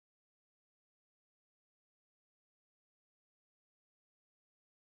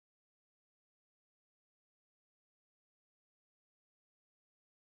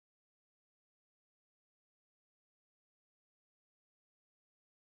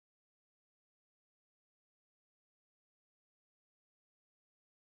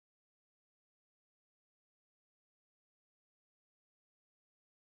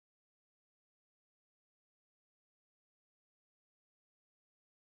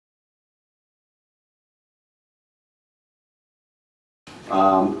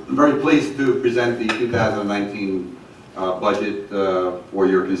I'm very pleased to present the 2019 budget for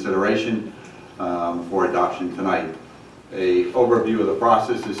your consideration for adoption tonight. A overview of the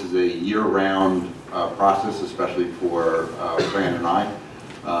process. This is a year-round process, especially for Fran and I.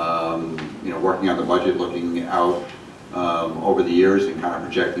 Working on the budget, looking out over the years and kind of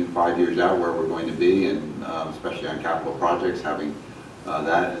projecting 5 years out where we're going to be, and especially on capital projects, having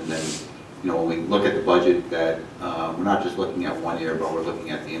that. And then, when we look at the budget, that we're not just looking at 1 year, but we're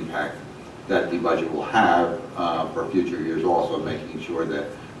looking at the impact that the budget will have for future years, also making sure that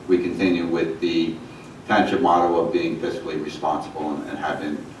we continue with the township motto of being fiscally responsible, and have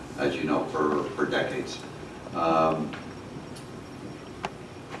been, as you know, for decades.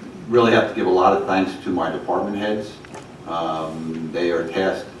 Really have to give a lot of thanks to my department heads. They are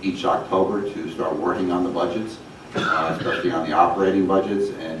tasked each October to start working on the budgets, especially on the operating budgets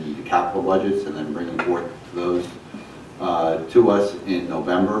and the capital budgets, and then bringing forth those to us in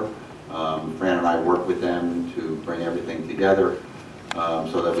November. Fran and I work with them to bring everything together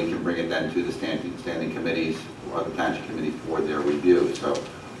so that we can bring it then to the standing committees or the township committee for their review. So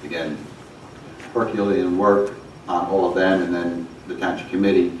again, Herculean work on all of them, and then the township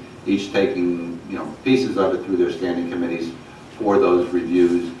committee each taking pieces of it through their standing committees for those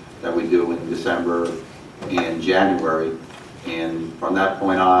reviews that we do in December and January. And from that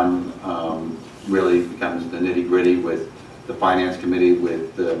point on, really becomes the nitty-gritty with the finance committee,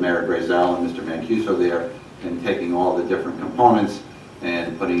 with Mayor Grazel and Mr. Mancuso there, and taking all the different components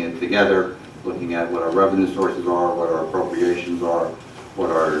and putting it together, looking at what our revenue sources are, what our appropriations are, what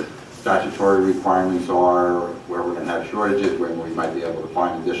our statutory requirements are, where we're going to have shortages, where we might be able to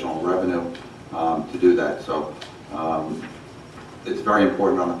find additional revenue to do that. So it's very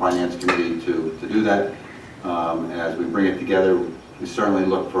important on the finance committee to do that. And as we bring it together, we certainly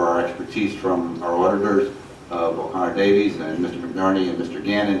look for our expertise from our auditors, O'Connor Davies and Mr. McNerney and Mr.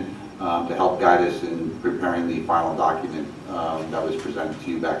 Gannon, to help guide us in preparing the final document that was presented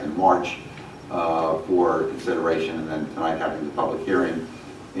to you back in March for consideration, and then tonight having the public hearing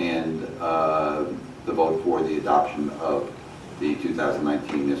and the vote for the adoption of the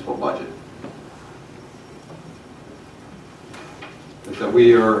 2019 municipal budget. So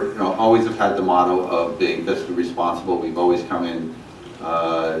we are, always have had the motto of being fiscally responsible. We've always come in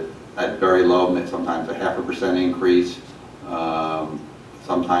at very low, sometimes a 0.5% increase.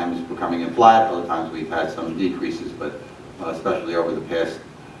 Sometimes we're coming in flat, other times we've had some decreases, but especially over the past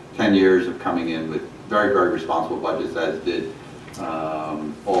 10 years of coming in with very, very responsible budgets, as did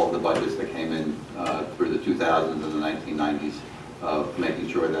all of the budgets that came in through the 2000s and the 1990s, of making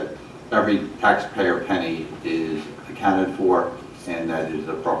sure that every taxpayer penny is accounted for and that it is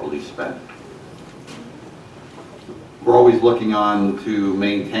appropriately spent. We're always looking on to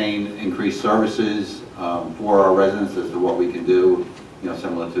maintain increased services for our residents as to what we can do,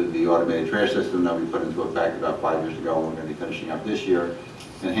 similar to the automated trash system that we put into effect about 5 years ago, and we're going to be finishing up this year.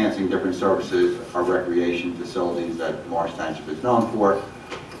 Enhancing different services, our recreation facilities that Morris Township is known for,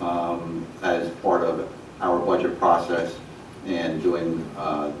 as part of our budget process, and doing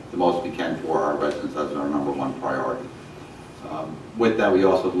the most we can for our residents as our #1 priority. With that, we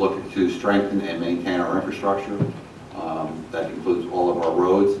also look to strengthen and maintain our infrastructure. That includes all of our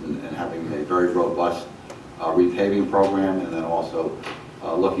roads and having a very robust repaving program, and then also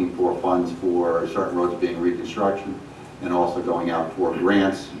looking for funds for certain roads being reconstruction, and also going out for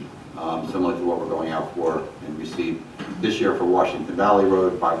grants, similar to what we're going out for and received this year for Washington Valley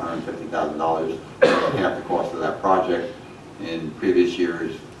Road, $550,000, half the cost of that project. In previous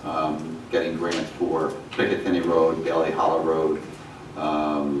years, getting grants for Picatinny Road, Bailey Hollow Road,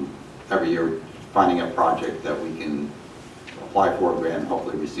 every year finding a project that we can apply for a grant and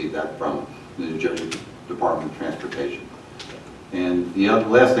hopefully receive that from the New Jersey Department of Transportation. And the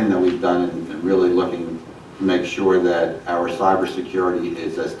last thing that we've done, and really looking to make sure that our cybersecurity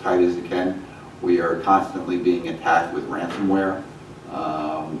is as tight as it can. We are constantly being attacked with ransomware,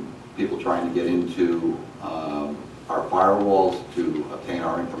 people trying to get into our firewalls to obtain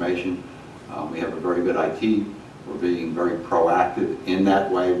our information. We have a very good IT. We're being very proactive in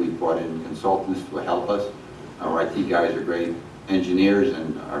that way. We've brought in consultants to help us. Our IT guys are great engineers,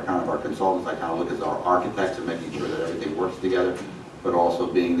 and are kind of our consultants. I kind of look as our architects and making sure that everything works together, but also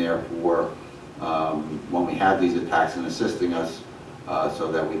being there for when we have these attacks and assisting us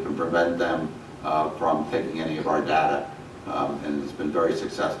so that we can prevent them from taking any of our data. And it's been very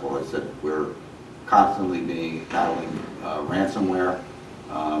successful. As I said, we're constantly battling ransomware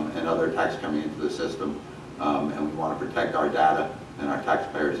and other attacks coming into the system, and we want to protect our data and our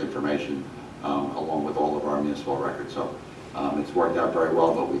taxpayers' information along with all of our municipal records. So it's worked out very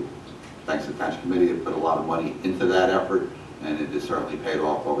well, but we, thanks to the Township Committee, have put a lot of money into that effort, and it has certainly paid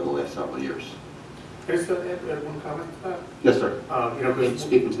off over the last several years. Can I just add one comment to that? Yes, sir.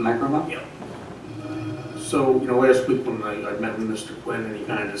 Speaking to the microphone? Yeah. So, last week when I met with Mr. Quinn, and he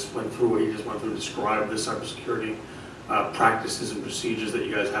kind of just went through what he just went through, described the cybersecurity practices and procedures that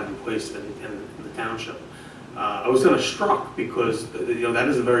you guys have in place in the township. I was kind of struck because, that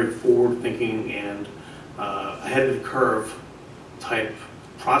is a very forward-thinking and ahead of the curve type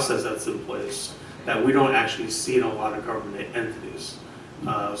process that's in place that we don't actually see in a lot of government entities.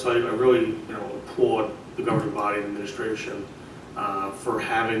 So I really, applaud the governing body and administration for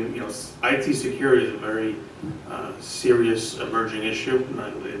having, IT security is a very serious emerging issue.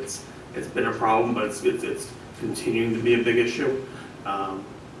 It's been a problem, but it's continuing to be a big issue.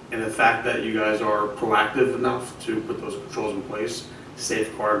 And the fact that you guys are proactive enough to put those controls in place,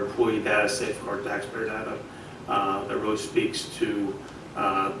 safeguard employee data, safeguard taxpayer data, that really speaks to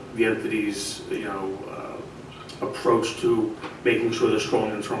the entity's, approach to making sure there's strong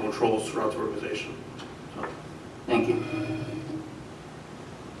internal controls throughout the organization. So. Thank you.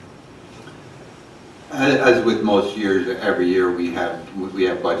 As with most years, every year we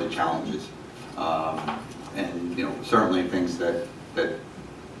have budget challenges, and certainly things that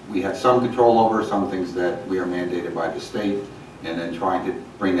we have some control over, some things that we are mandated by the state, and then trying to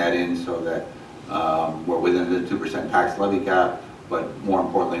bring that in so that we're within the 2% tax levy cap, but more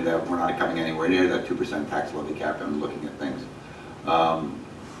importantly that we're not coming anywhere near that 2% tax levy cap and looking at things.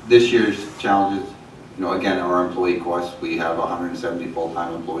 This year's challenges, again, our employee costs, we have 170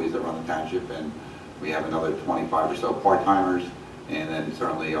 full-time employees that run the township, and we have another 25 or so part-timers, and then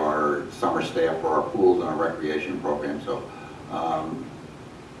certainly our summer staff for our pools and our recreation program. So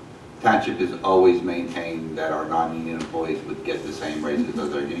township has always maintained that our non-union employees would get the same raises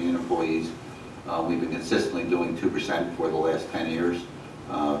as our union employees. We've been consistently doing 2% for the last 10 years,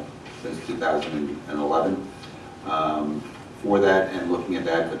 since 2011. For that and looking at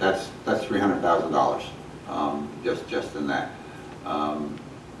that, but that's $300,000 just in that.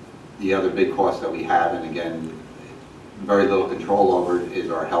 The other big cost that we have, and again, very little control over,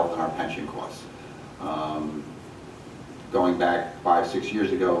 is our health and our pension costs. Going back 5-6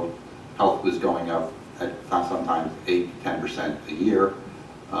 years ago, health was going up at sometimes 8-10% a year,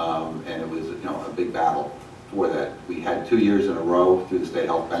 and it was a big battle for that. We had 2 years in a row through the state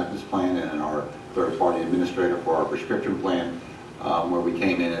health benefits plan and in our third-party administrator for our prescription plan, where we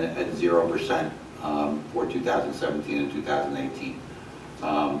came in at 0% for 2017 and 2018.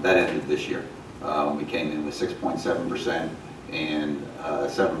 That ended this year. We came in with 6.7% and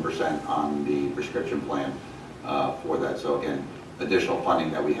 7% on the prescription plan for that. So again, additional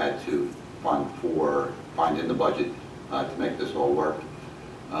funding that we had to find in the budget to make this all work.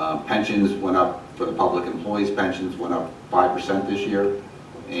 Pensions went up for the public employees. Pensions went up 5% this year,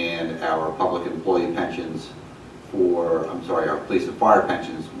 and our public employee pensions our police and fire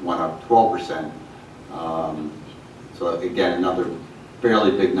pensions went up 12%. So again, another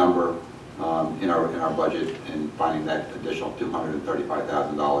fairly big number in our budget, and finding that additional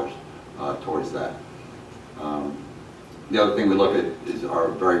 $235,000 towards that. The other thing we look at is our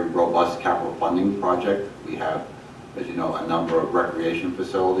very robust capital funding project. We have, as you know, a number of recreation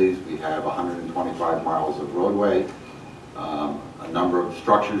facilities. We have 125 miles of roadway, a number of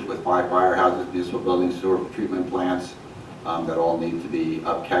structures with 5 firehouses, municipal buildings, sewer treatment plants that all need to be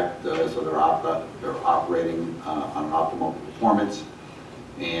upkept so they're operating on an optimal performance,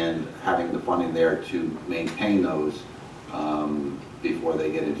 and having the funding there to maintain those before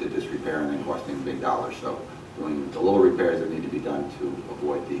they get into disrepair and then costing big dollars. So doing the little repairs that need to be done to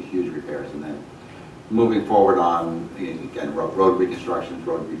avoid the huge repairs, and then moving forward on, again, road reconstructions,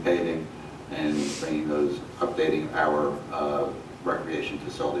 road repaving, and bringing those, updating our recreation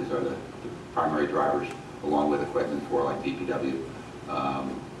facilities are the primary drivers, along with equipment for like DPW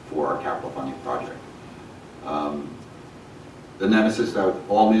for our capital funding project. The nemesis that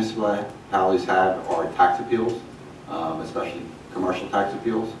all municipalities have are tax appeals, especially commercial tax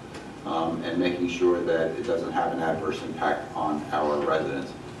appeals, and making sure that it doesn't have an adverse impact on our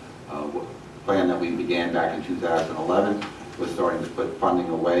residents. Plan that we began back in 2011 was starting to put funding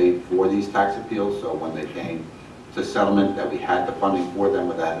away for these tax appeals, so when they came to settlement that we had the funding for them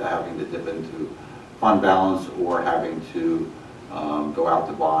without having to dip into fund balance or having to go out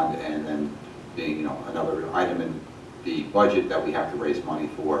to bond, and then being another item in the budget that we have to raise money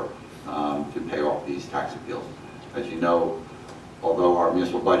for to pay off these tax appeals. As you know, although our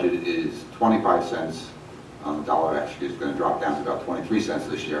municipal budget is 25 cents on the dollar, actually is going to drop down to about 23 cents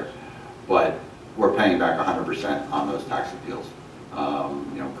this year, but we're paying back 100% on those tax appeals.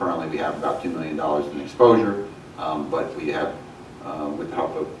 Currently we have about $2 million in exposure, but we have, with the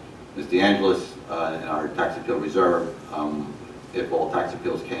help of Ms. DeAngelis in our tax appeal reserve. If all tax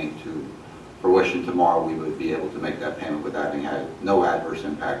appeals came to fruition tomorrow, we would be able to make that payment without having had no adverse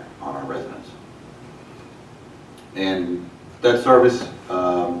impact on our residents. And debt service,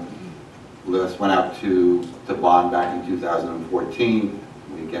 list went out to bond back in 2014.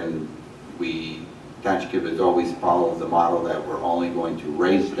 Township has always followed the model that we're only going to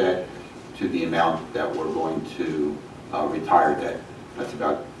raise debt to the amount that we're going to retire debt. That's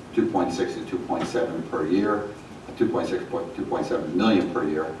about 2.6 to 2.7 per year, 2.7 million per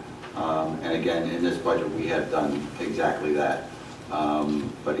year. And again, in this budget, we have done exactly that.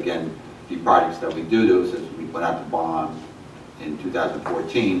 But again, the projects that we do, since we went out to bond in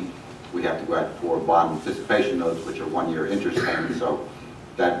 2014, we have to go out for bond anticipation notes, which are 1-year interest payments. So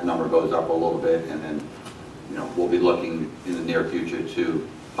that number goes up a little bit, and then, we'll be looking in the near future to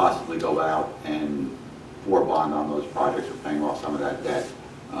possibly go out and for bond on those projects or paying off some of that debt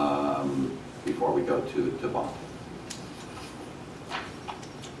before we go to bond.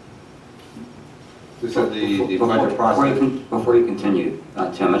 This is the budget process. Before you continue,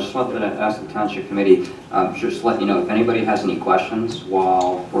 Tim, I just wanted to ask the Township Committee, just let you know, if anybody has any questions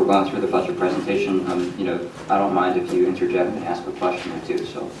while we're going through the budget presentation, I don't mind if you interject and ask a question or two,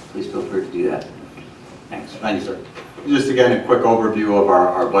 so please feel free to do that. Thanks. Thank you, sir. Just again, a quick overview of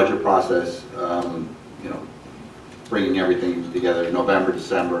our budget process, bringing everything together November,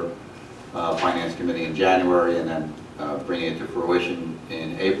 December, Finance Committee in January, and then bringing it to fruition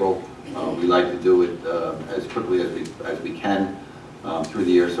in April. We like to do it as quickly as we can through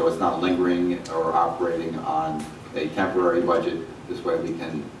the year, so it's not lingering or operating on a temporary budget. This way we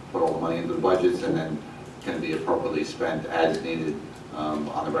can put all the money into the budgets and then can be appropriately spent as needed on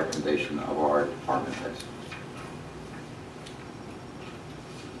the recommendation of our department heads.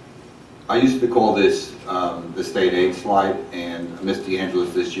 I used to call this the state aid slide, and Ms.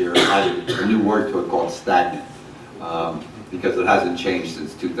 DeAngelis this year added a new word to it called stagnant. Because it hasn't changed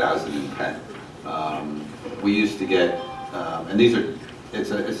since 2010. We used to get, and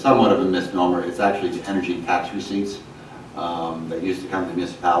it's somewhat of a misnomer, it's actually the energy tax receipts that used to come to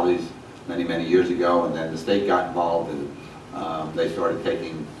municipalities many years ago, and then the state got involved and they started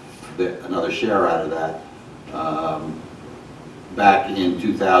taking another share out of that. Back in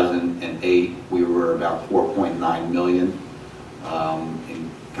 2008, we were about 4.9 million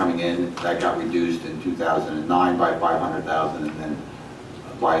coming in. That got reduced in 2009 by 500,000, and then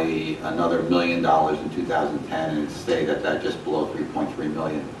by another $1 million in 2010, and it stayed at that just below 3.3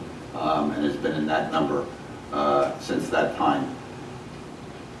 million, and it's been in that number since that time.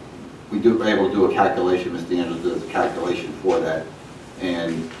 We were able to do a calculation, Ms. DeAngelis does a calculation for that,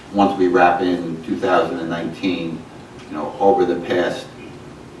 and once we wrap in 2019, over the past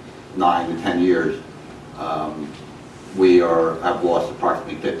 9 to 10 years, we have lost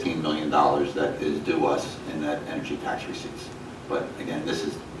approximately $15 million that is due us in that energy tax receipts. But again, this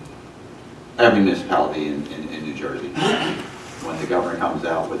is every municipality in New Jersey. When the governor comes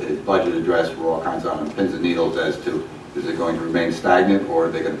out with his budget address, we're all kinds on pins and needles as to is it going to remain stagnant or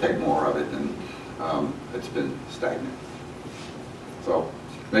are they going to take more of it, and it's been stagnant. So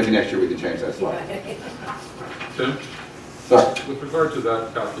maybe next year we can change that slide. Tim? Sir? With regard to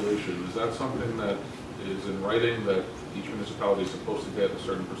that calculation, is that something that is in writing that each municipality is supposed to get a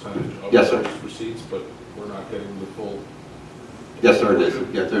certain percentage of Yes, sir. those receipts, but we're not getting the full? Yes, sir, it is.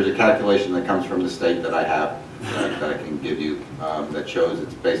 Yes, there's a calculation that comes from the state that I have that I can give you that shows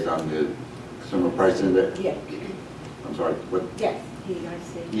it's based on the consumer price index. Yeah. I'm sorry, what? Yes,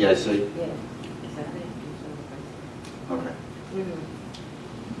 EIC. EIC? Yeah. Exactly. Okay.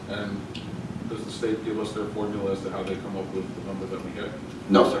 And does the state give us their formula as to how they come up with the number that we get?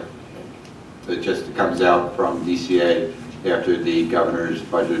 No, sir. It just comes out from DCA after the governor's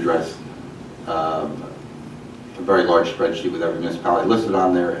budget address, a very large spreadsheet with every municipality listed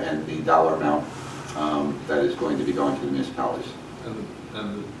on there and the dollar amount that is going to be going to the municipalities.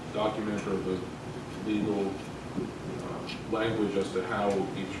 And the document or the legal language as to how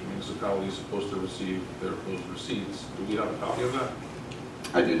each municipality is supposed to receive those receipts, do we have a copy of that?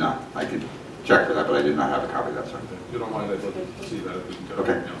 I do not. I could check for that, but I do not have a copy of that, sir. If you don't mind, I'd love to see that if we can get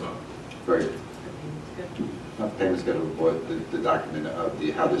Okay. our hands on. Very good. Payment's going to report the document of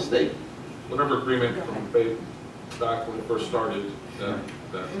how the state. Whatever agreement from back when it first started, that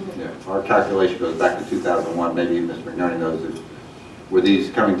Yeah, our calculation goes back to 2001. Maybe Mr. McNerney knows it. Were these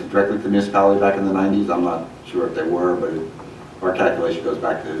coming directly to the municipality back in the 90s? I'm not sure if they were, but our calculation goes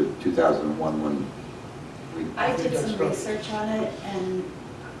back to 2001 when we. I did some research on it, and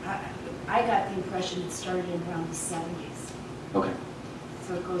I got the impression it started in around the 70s. Okay.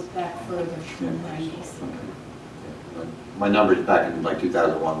 So it goes back further than the 90s. Okay. My numbers back in like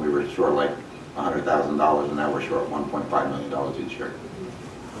 2001, we were short like $100,000, and now we're short $1.5 million each year.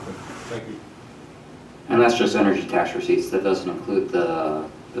 Okay, thank you. And that's just energy tax receipts. That doesn't include the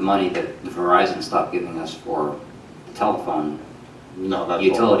money that Verizon stopped giving us for the telephone. No, that's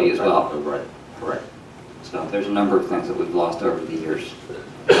Utility all, as well. Right, correct. So there's a number of things that we've lost over the years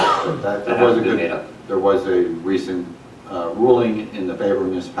That that was haven't a been made good, up. there was a recent ruling in the favor of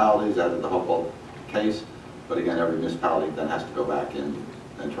municipalities out of the Hopewell case, but again, every municipality then has to go back and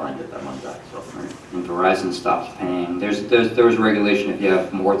try and get that money back, so. And Verizon stops paying. There was a regulation, if you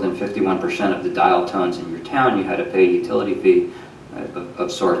have more than 51% of the dial tones in your town, you had to pay a utility fee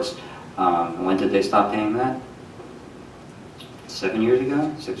of sorts. And when did they stop paying that? 7 years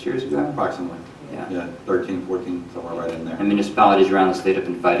ago? 6 years ago? Approximately, Yeah. yeah, 13, 14, somewhere right in there. And municipalities around the state have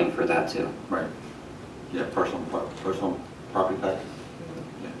been fighting for that too. Right. Yeah, personal property tax.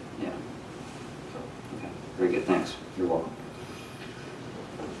 Yeah, Yeah. so, Okay. Very good. Thanks. you're welcome.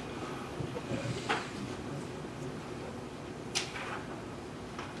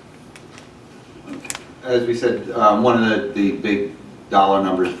 As we said, one of the big dollar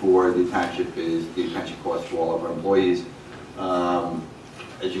numbers for the township is the pension cost for all of our employees.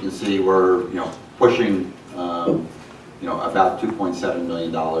 As you can see, we're pushing about $2.7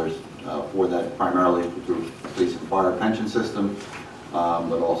 million for that, primarily through police and fire pension system,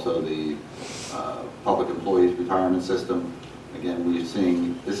 but also the public employees retirement system. Again, we're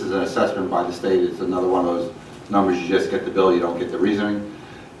seeing, this is an assessment by the state. It's another one of those numbers, you just get the bill, you don't get the reasoning.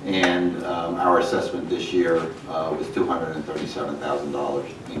 And our assessment this year was $237,000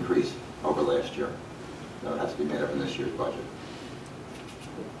 increase over last year. That has to be made up in this year's budget.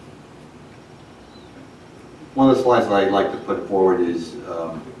 One of the slides that I'd like to put forward is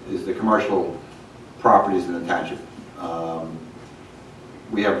the commercial properties in the township.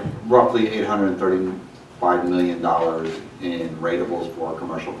 We have roughly $835 million in rateables for our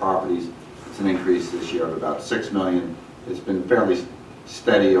commercial properties. It's an increase this year of about $6 million. It's been fairly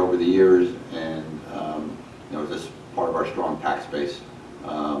steady over the years, and this is part of our strong tax base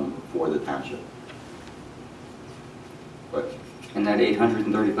for the township. But And that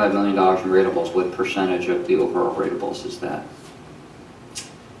 $835 million in rateables, what percentage of the overall rateables is that?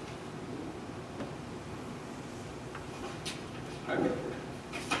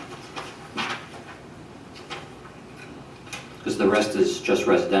 Because the rest is just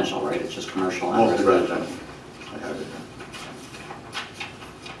residential, right? It's just commercial and mostly residential. residential. I have it here.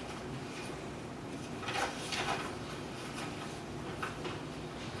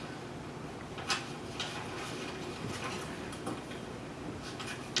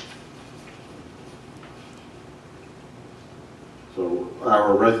 So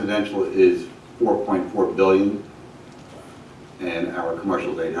our residential is 4.4 billion, and our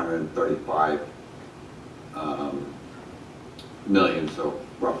commercial is 835 million, so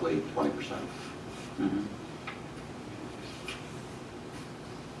roughly 20%. Mhm.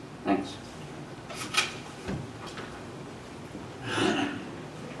 Thanks.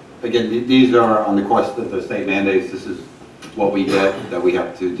 Again, these are on the cost of the state mandates. This is what we get that we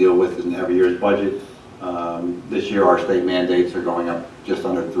have to deal with in every year's budget. This year, our state mandates are going up just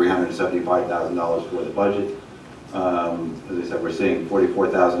under $375,000 for the budget. As I said, we're seeing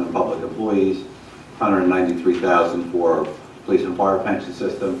 44,000 in public employees, 193,000 for police and fire pension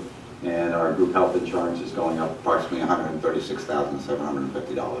system, and our group health insurance is going up approximately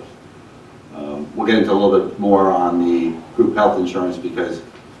 $136,750. We'll get into a little bit more on the group health insurance because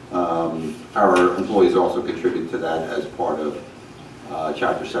our employees also contribute to that as part of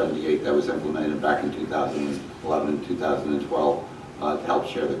Chapter 78 that was implemented back in 2011 and 2012 to help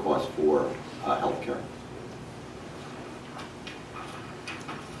share the cost for health care.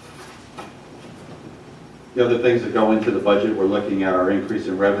 The other things that go into the budget, we're looking at our increase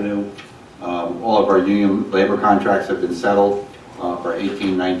in revenue. All of our union labor contracts have been settled for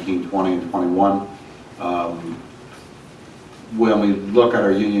 18, 19, 20, and 21. When we look at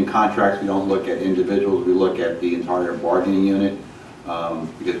our union contracts, we don't look at individuals, we look at the entire bargaining unit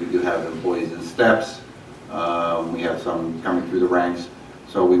because we do have employees in steps. We have some coming through the ranks.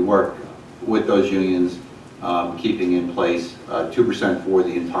 So we work with those unions, keeping in place 2% for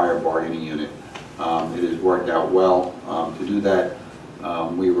the entire bargaining unit. It has worked out well to do that.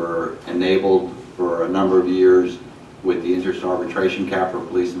 We were enabled for a number of years with the interest arbitration cap for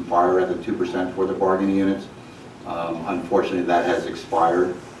police and fire at the 2% for the bargaining units. Unfortunately, that has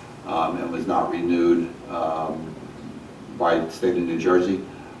expired and was not renewed by the state of New Jersey.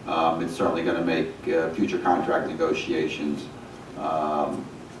 It's certainly going to make future contract negotiations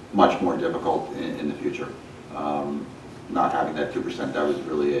much more difficult in the future. Not having that 2%, that was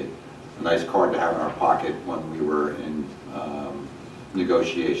really nice card to have in our pocket when we were in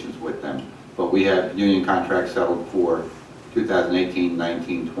negotiations with them. But we have union contracts settled for 2018,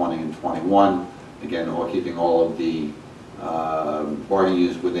 19, 20, and 21. Again, keeping all of the bargaining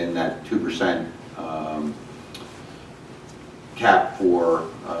units within that 2% cap for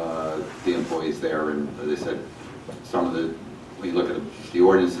the employees there. And as I said, some of the, when you look at the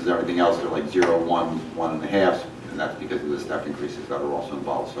ordinances and everything else, they're like 0, 1, 1.5, and that's because of the step increases that are also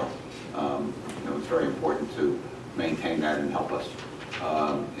involved. So, it's very important to maintain that and help us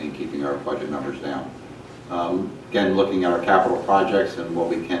in keeping our budget numbers down. Again, looking at our capital projects and what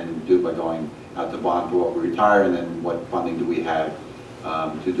we can do by going out to bond for what we retire, and then what funding do we have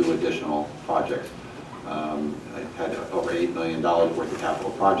to do additional projects. I had over $8 million worth of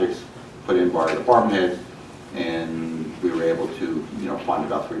capital projects put in by our department heads, and we were able to fund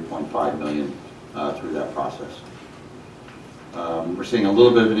about $3.5 million through that process. We're seeing a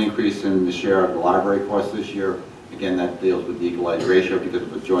little bit of an increase in the share of the library costs this year. Again, that deals with the equalized ratio because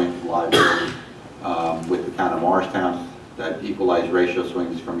of a joint library with the town of Morristown. That equalized ratio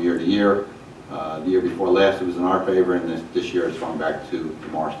swings from year to year. The year before last it was in our favor, and this year it's going back to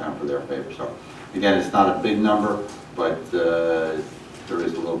Morristown for their favor. So again, it's not a big number, but there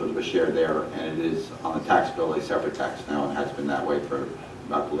is a little bit of a share there, and it is on the tax bill a separate tax now, and has been that way for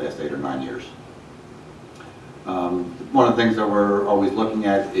about the last 8 or 9 years. One of the things that we're always looking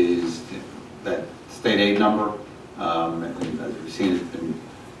at is that state aid number. And as we've seen, it's been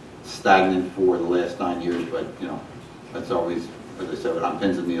stagnant for the last 9 years, but that's always, as I said, on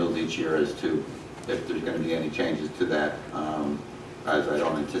pins and needles each year as to if there's going to be any changes to that, as I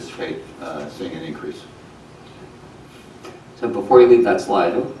don't anticipate seeing an increase. So before you leave that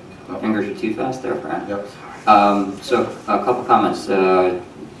slide, my fingers are too fast there, Fran. Yep. So a couple comments.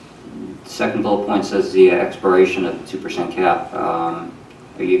 Second bullet point says the expiration of the 2% cap.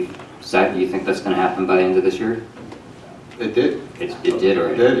 Do you think that's going to happen by the end of this year? It did. It did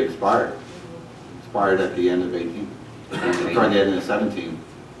already. It did. Expired. Expired at the end of 18. Sorry, the end of 17.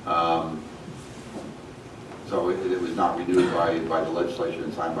 So it was not renewed by the legislature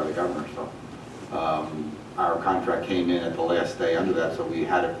and signed by the governor. So our contract came in at the last day under that, so we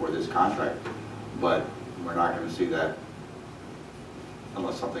had it for this contract. But we're not going to see that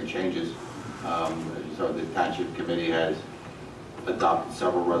unless something changes. So the Township Committee has adopted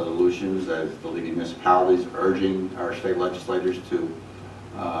several resolutions as the leading municipalities urging our state legislators to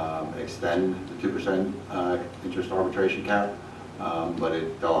extend the 2% interest arbitration cap, but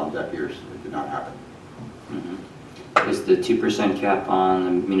it fell on deaf ears. It did not happen. Mm-hmm. Is the 2% cap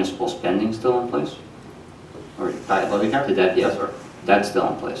on the municipal spending still in place? Or Tax levy cap? Did that, Yes, sir. That's still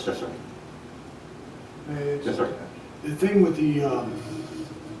in place? Yes, sir. Yes, sir. The thing with the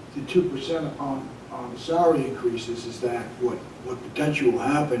 2% on salary increases is that what potentially will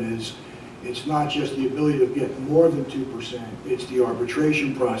happen is it's not just the ability to get more than 2%, it's the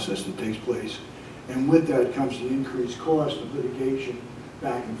arbitration process that takes place. And with that comes the increased cost of litigation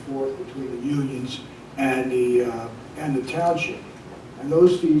back and forth between the unions and the township. And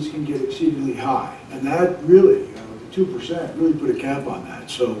those fees can get exceedingly high. And that really, the 2% really put a cap on that.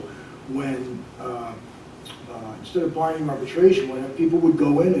 So when instead of buying arbitration, when people would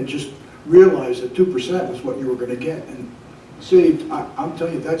go in and just realize that 2% was what you were going to get, and saved, I'm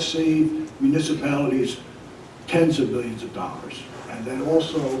telling you, that saved municipalities tens of millions of dollars. And then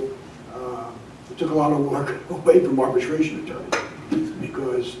also, it took a lot of work away from arbitration attorneys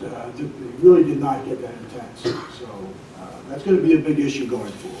because they really did not get that intense. So that's going to be a big issue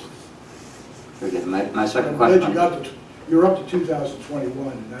going forward. Very good. My second I'm question. glad you're up to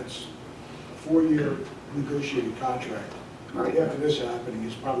 2021, and that's a 4-year negotiated contract. Right. After this happening,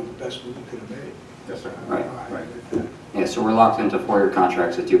 is probably the best move we could have made. Yes, sir. Right. Right. Yeah, so we're locked into 4-year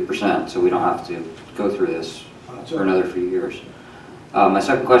contracts at 2%, so we don't have to go through this for another few years. My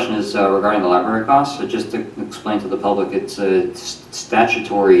second question is regarding the library costs. So just to explain to the public, it's a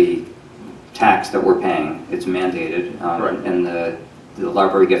statutory tax that we're paying. It's mandated, Right. and the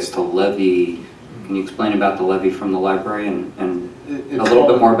library gets to levy. Can you explain about the levy from the library and a little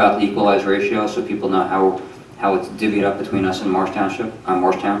bit more about the equalized ratio so people know how it's divvied up between us and Morristown?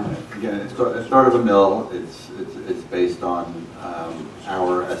 Again, it's sort of a mill. It's based on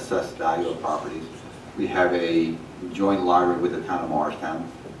our assessed value of properties. We have a joint library with the town of Morristown.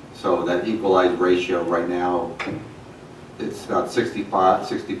 So that equalized ratio right now, it's about 65,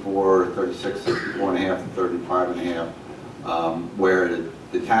 64, 36, 64 and a half, 35 and a half, where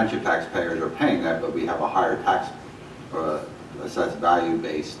the township taxpayers are paying that, but we have a higher tax assessed value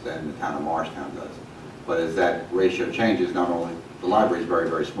base than the town of Morristown does. But as that ratio changes, not only the library is very,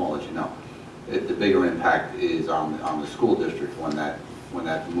 very small, as you know, the bigger impact is on the school district when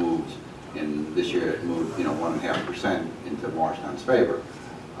that moves. And this year it moved, 1.5% into Morristown's favor.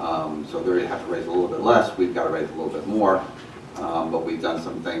 So they have to raise a little bit less, we've got to raise a little bit more. But we've done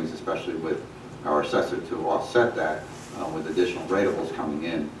some things, especially with our assessor, to offset that with additional ratables coming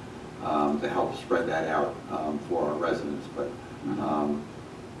in to help spread that out for our residents. But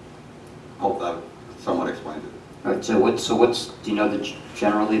hope that somewhat explains it. All right, so what's, do you know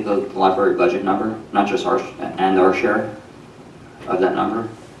generally the library budget number, not just our, and our share of that number? Do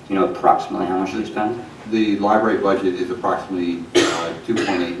you know approximately how much they spend? The library budget is approximately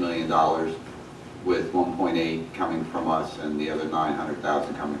 $2.8 million, with 1.8 coming from us and the other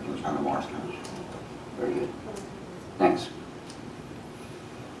 900,000 coming from the town of Morristown. Very good. Thanks.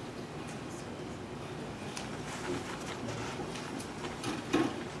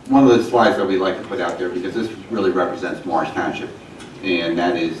 One of the slides that we like to put out there, because this really represents Morris Township, and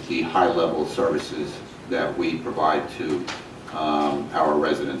that is the high-level services that we provide to our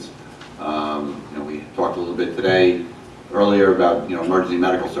residents. We talked a little bit today, earlier, about emergency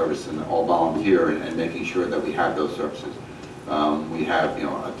medical service and all volunteer, and making sure that we have those services. We have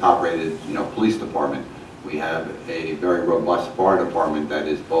a top-rated police department. We have a very robust fire department that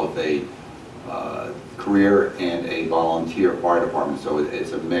is both a career and a volunteer fire department, so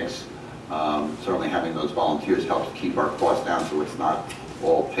it's a mix. Certainly having those volunteers helps keep our costs down, so it's not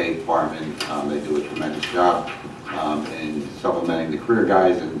all paid firemen. They do a tremendous job in supplementing the career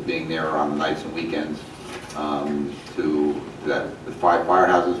guys and being there on the nights and weekends to the 5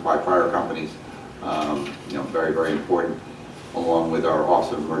 firehouses, 5 fire companies. Very, very important, along with our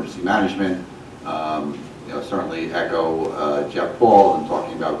Office of Emergency Management. Certainly echo Jeff Paul and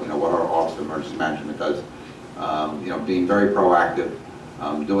talking about what our Office of Emergency Management does. Being very proactive,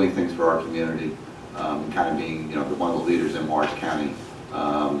 doing things for our community, kind of being one of the leaders in Morris County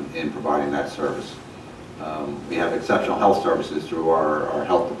in providing that service. We have exceptional health services through our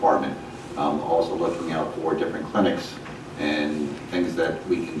health department, also looking out for different clinics and things that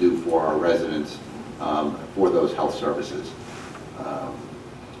we can do for our residents for those health services.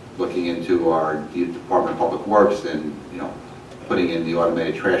 Looking into our Department of Public Works and putting in the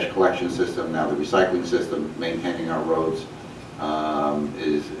automated trash collection system, now the recycling system, maintaining our roads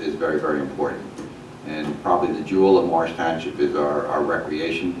is very, very important. And probably the jewel of Morris Township is our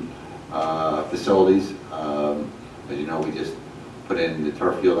recreation facilities. As you know, we just put in the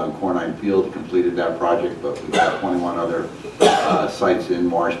turf field on Cornine Field, completed that project, but we've got 21 other sites in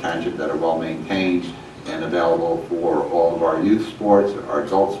Morris Township that are well maintained and available for all of our youth sports, our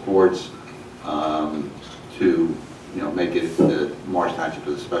adult sports, to make it the Morris Township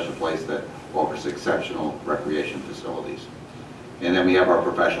is a special place that offers exceptional recreation facilities. And then we have our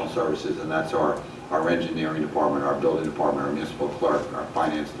professional services, and that's our engineering department, our building department, our municipal clerk, our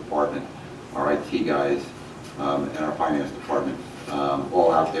finance department, our IT guys, and our finance department,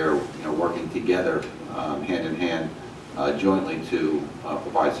 all out there working together, hand in hand, jointly to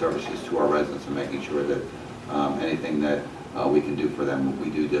provide services to our residents and making sure that anything that we can do for them, we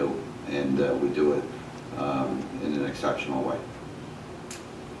do, and we do it in an exceptional way.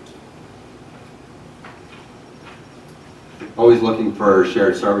 Always looking for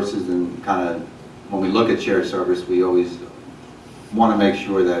shared services, and kind of when we look at shared service, we always want to make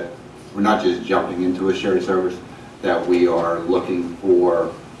sure that we're not just jumping into a shared service, that we are looking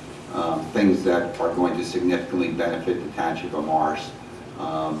for things that are going to significantly benefit the Township of Morris,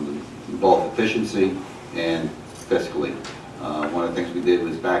 both efficiency and fiscally. One of the things we did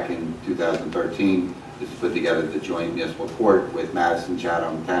was back in 2013 is to put together the joint municipal court with Madison,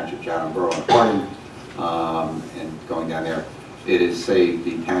 Chatham Township, Chatham Borough, and Harding, and going down there. It has saved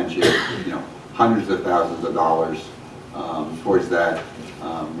the township, hundreds of thousands of dollars towards that.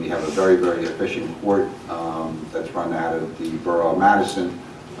 We have a very, very efficient court that's run out of the Borough of Madison,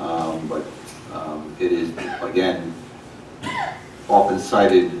 but it is, again, often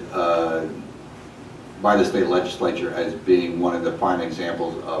cited by the state legislature as being one of the fine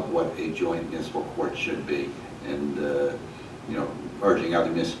examples of what a joint municipal court should be, and urging other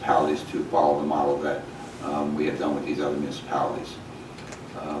municipalities to follow the model that we have done with these other municipalities.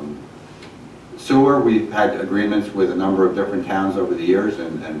 Sewer, we've had agreements with a number of different towns over the years,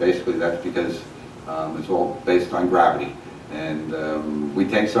 and basically that's because it's all based on gravity. And we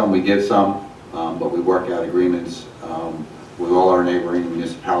take some, we give some, but we work out agreements with all our neighboring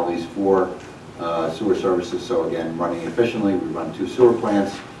municipalities for sewer services. So again, running efficiently, we run 2 sewer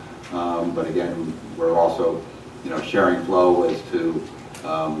plants, but again, we're also sharing flow as to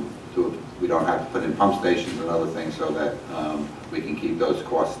we don't have to put in pump stations and other things, so that we can keep those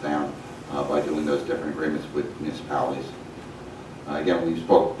costs down by doing those different agreements with municipalities. Again, we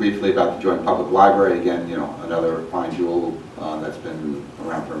spoke briefly about the joint public library. Again, another fine jewel that's been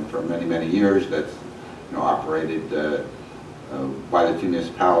around for many, many years, that's operated by the two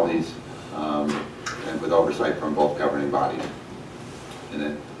municipalities and with oversight from both governing bodies. And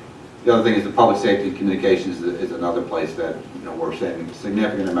then the other thing is the public safety and communications is another place that we're saving a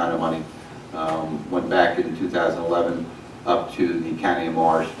significant amount of money. Went back in 2011 up to the County of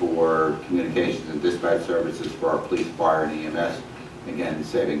Morris for communications and dispatch services for our police, fire, and EMS. Again,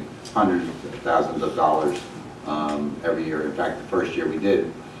 saving hundreds of thousands of dollars every year. In fact, the first year we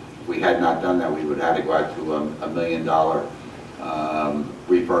did, if we had not done that, we would have had to go out to $1 million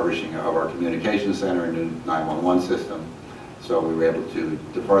refurbishing of our communications center and new 911 system. So we were able to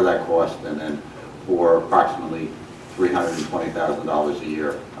defer that cost, and then for approximately $320,000 a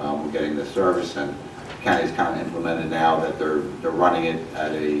year, we're getting the service, and the county's kind of implemented now that they're running it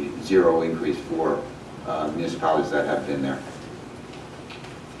at a zero increase for municipalities that have been there.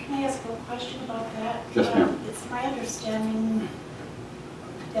 Can I ask a question about that? Yes, ma'am. It's my understanding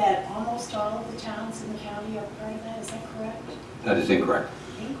that almost all of the towns in the county are part of that, is that correct? That is incorrect.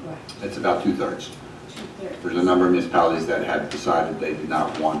 Incorrect. It's about 2/3. 2/3. There's a number of municipalities that have decided they do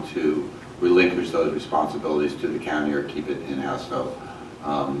not want to relinquish those responsibilities to the county or keep it in-house. So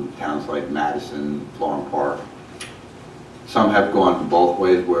towns like Madison, Florham Park. Some have gone both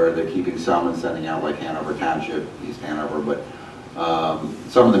ways, where they're keeping some and sending out, like Hanover Township, East Hanover, but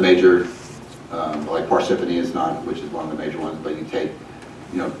some of the major, like Parsippany is not, which is one of the major ones, but you take,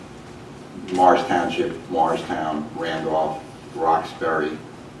 Morris Township, Morristown, Randolph, Roxbury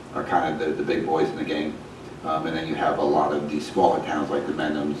are kind of the big boys in the game. And then you have a lot of these smaller towns like the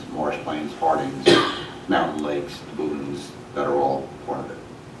Mendhams, Morris Plains, Hardings, Mountain Lakes, Boons, that are all part of it.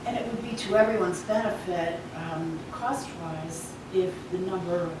 And it would be to everyone's benefit, cost-wise, if the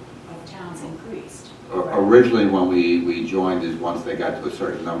number of towns increased. correct? Originally, when we joined, is once they got to a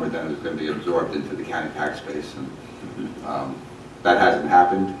certain number, then it was going to be absorbed into the county tax base. And that hasn't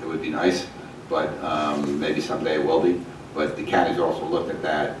happened. It would be nice, but maybe someday it will be. But the county's also looked at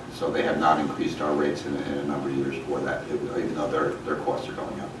that, so they have not increased our rates in a number of years for that, even though their costs are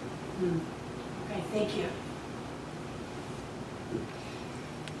going up. Okay, thank you.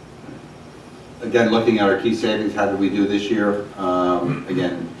 Again, looking at our key savings, how did we do this year?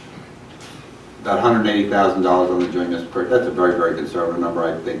 Again, about $180,000 on the joint municipal court. That's a very, very conservative number.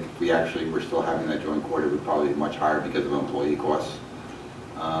 I think if we actually were still having that joint court, it would probably be much higher because of employee costs.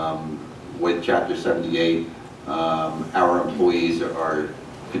 With Chapter 78, our employees are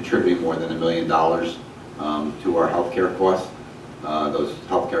contributing more than $1 million to our healthcare costs. Those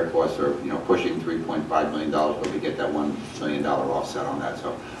healthcare costs are, pushing $3.5 million, but we get that $1 million offset on that.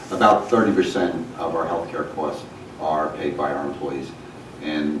 So about 30% of our healthcare costs are paid by our employees.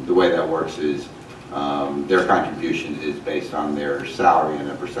 And the way that works is their contribution is based on their salary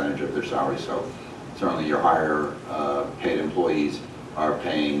and a percentage of their salary. So certainly your higher paid employees are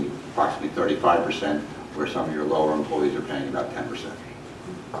paying approximately 35%, where some of your lower employees are paying about 10%.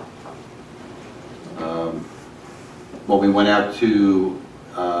 When we went out to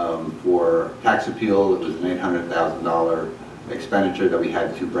for tax appeal, it was an $800,000 expenditure that we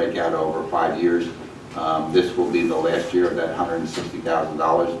had to break out over 5 years. This will be the last year of that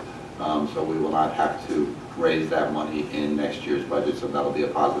 $160,000, so we will not have to raise that money in next year's budget, so that'll be a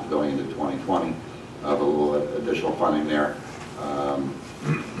positive going into 2020 of a little additional funding there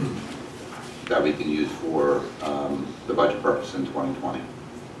that we can use for the budget purpose in 2020.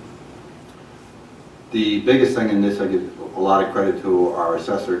 The biggest thing in this, I give a lot of credit to our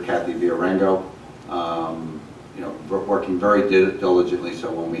assessor, Kathy Villarengo. We're working very diligently,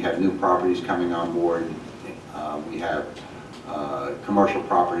 so when we have new properties coming on board, we have commercial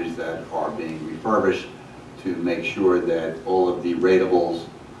properties that are being refurbished to make sure that all of the ratables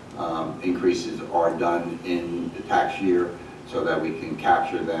increases are done in the tax year so that we can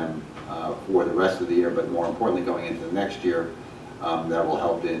capture them for the rest of the year, but more importantly going into the next year, that will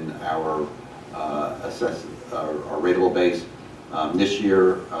help in our assess our rateable base. This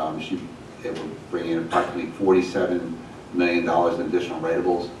year, it will bring in approximately $47 million in additional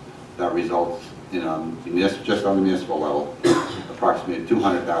ratables. That results in, just on the municipal level, approximately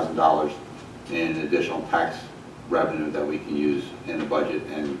 $200,000 in additional tax revenue that we can use in the budget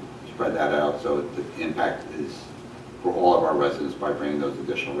and spread that out. So the impact is for all of our residents by bringing those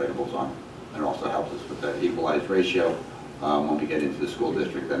additional ratables on. And it also helps us with that equalized ratio when we get into the school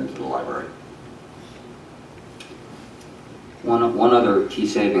district and into the library. One other key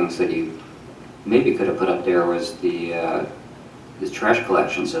savings that you maybe could have put up there was the trash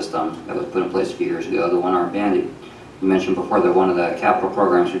collection system that was put in place a few years ago, the one-arm bandit. You mentioned before that one of the capital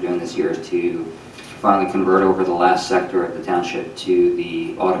programs we're doing this year is to finally convert over the last sector of the township to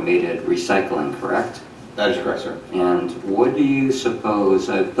the automated recycling, correct? That is correct, sir. And what do you suppose,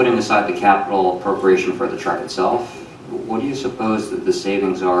 putting aside the capital appropriation for the truck itself, what do you suppose that the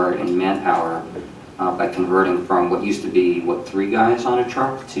savings are in manpower by converting from what used to be, what, 3 guys on a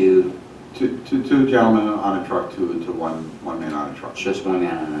truck to Two gentlemen on a truck to one man on a truck. just 1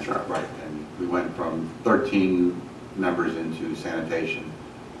 man on a truck? Right, and we went from 13 members into sanitation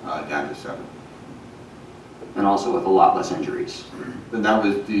down to 7. And also with a lot less injuries. And that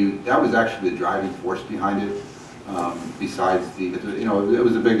was actually the driving force behind it. Besides it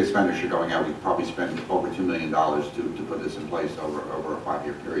was a big expenditure going out. We probably spent over $2 million to put this in place over a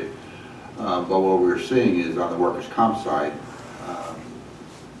 5-year period. But what we're seeing is on the workers' comp side,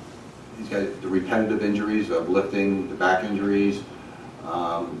 he's got the repetitive injuries of lifting, the back injuries.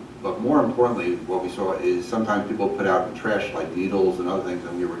 But more importantly, what we saw is sometimes people put out in trash like needles and other things,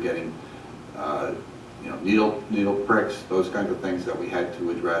 and we were getting needle pricks, those kinds of things that we had to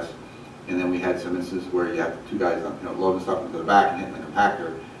address. And then we had some instances where you have 2 guys loading stuff into the back and hitting the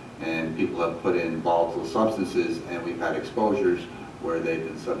compactor, and people have put in volatile substances, and we've had exposures where they've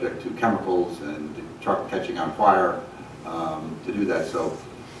been subject to chemicals and the truck catching on fire to do that. So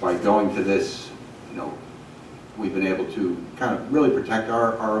by going to this, we've been able to kind of really protect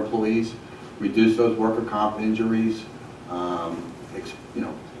our employees, reduce those worker comp injuries.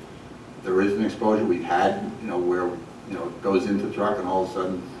 There is an exposure we've had, where it goes into the truck and all of a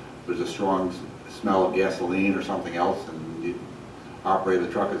sudden there's a strong smell of gasoline or something else, and the operator of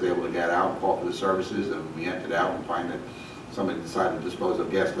the truck is able to get out and call for the services, and we emptied out and find that somebody decided to dispose of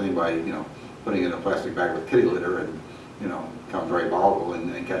gasoline by putting it in a plastic bag with kitty litter, and become very volatile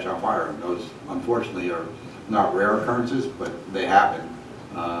and catch on fire. And those unfortunately are not rare occurrences, but they happen.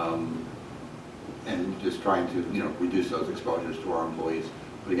 And just trying to reduce those exposures to our employees.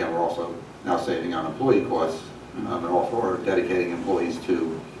 But again, we're also now saving on employee costs, and also are dedicating employees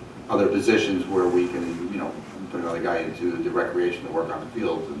to other positions where we can, put another guy into the recreation to work on the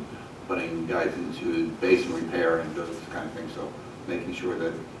fields, and putting guys into basin repair and those kind of things. So making sure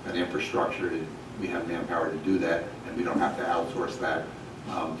that infrastructure, we have manpower to do that, and we don't have to outsource that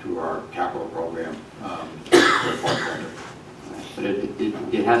through our capital program. But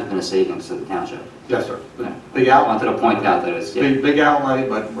it has been a savings to the township. Yes, sir. Yeah. Big I outlay. wanted to point out that it's Big outlay,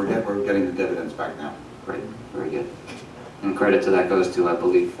 but we're getting the dividends back now. great, very good. And credit to that goes to, I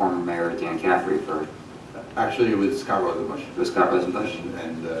believe, former Mayor Dan Caffrey for Actually, it was Scott Rosenbush. Scott Rosenbush.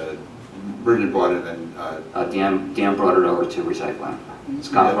 And Bridget brought it in. Dan brought it over to recycling.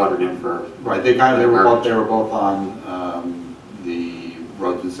 Scott brought it in for. Right, they were both on the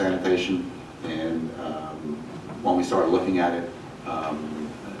roads and sanitation, and when we started looking at it,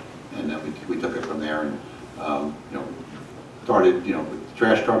 and then we took it from there, and started with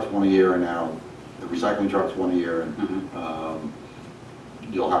trash trucks 1 a year, and now the recycling trucks 1 a year, and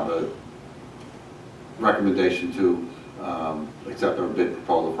you'll have a recommendation to accept our bid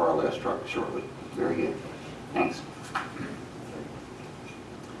proposal for our last truck shortly. Very good. Thanks.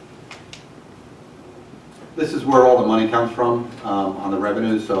 This is where all the money comes from on the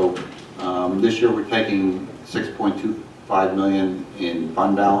revenues. So this year we're taking $6.25 million in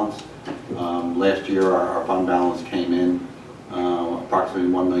fund balance. Last year our fund balance came in approximately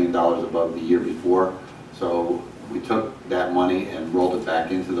 $1 million above the year before. So we took that money and rolled it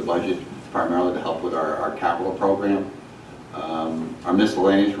back into the budget, primarily to help with our capital program. Our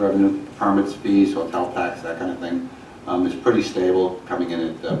miscellaneous revenue, permits, fees, hotel tax, that kind of thing, is pretty stable, coming in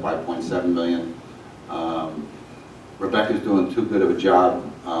at $5.7 million. Rebecca's doing too good of a job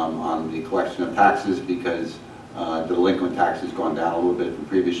on the collection of taxes, because delinquent tax has gone down a little bit from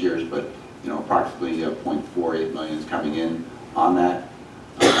previous years, but approximately $0.48 million is coming in on that.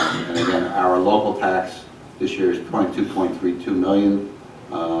 And again, our local tax this year is $22.32 million,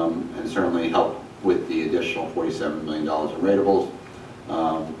 and certainly helped with the additional $47 million in ratables.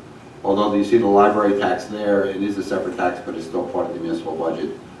 Although you see the library tax there, it is a separate tax, but it's still part of the municipal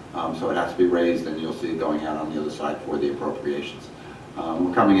budget. So it has to be raised, and you'll see it going out on the other side for the appropriations.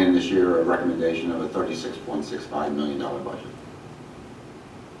 We're coming in this year a recommendation of a $36.65 million budget.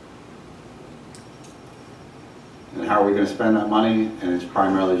 And how are we going to spend that money? And it's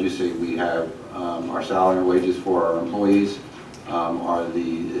primarily, as you see, we have our salary and wages for our employees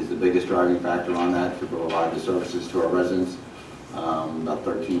is the biggest driving factor on that, to provide the services to our residents, about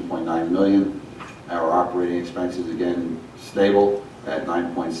 $13.9 million. Our operating expenses, again, stable at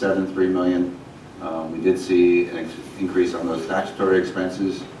 $9.73 million. We did see an increase on those statutory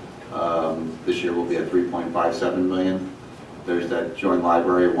expenses. This year will be at $3.57 million. There's that joint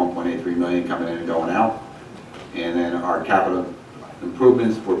library of $1.83 million coming in and going out. And then our capital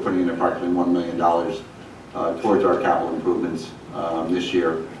improvements. We're putting in approximately $1 million towards our capital improvements this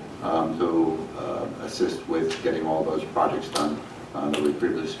year to assist with getting all those projects done that we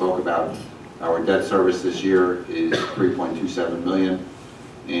previously spoke about. Our debt service this year is $3.27 million,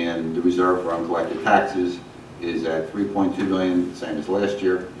 and the reserve for uncollected taxes is at $3.2 million, same as last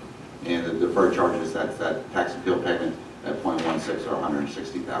year, and the deferred charges, that's that tax appeal payment at 0.16 or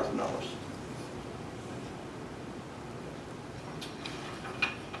 $160,000.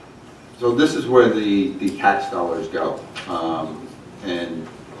 So this is where the tax dollars go. And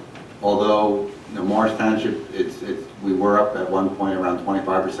although, you know, Morris Township, we were up at one point around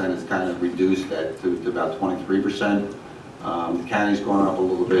 25%, it's kind of reduced to about 23%. The county's going up a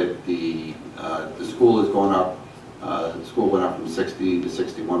little bit, the school has gone up, the school went up from 60 to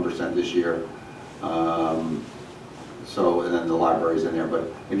 61% this year. So, and then the library's in there,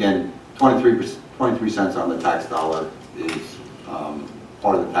 but again, 23 cents on the tax dollar is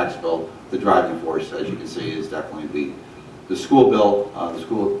part of the tax bill. The driving force, as you can see, is definitely the school bill. The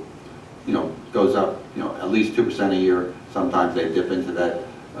school, you know, goes up, you know, at least 2% a year. Sometimes they dip into that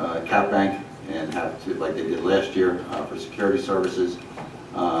cap bank and have to, like they did last year, for security services.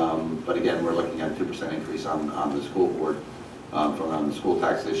 But again, we're looking at a 2% increase on the school board on the school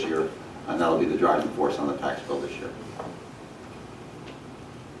tax this year, and that'll be the driving force on the tax bill this year.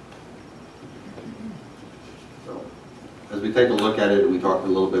 So, as we take a look at it, we talked a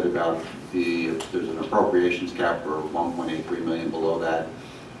little bit about there's an appropriations cap for $1.83 million below that.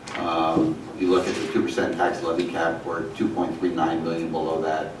 You look at the 2% tax levy cap, we're $2.39 million below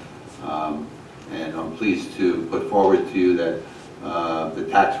that. And I'm pleased to put forward to you that the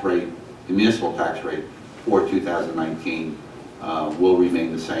tax rate, the municipal tax rate for 2019 will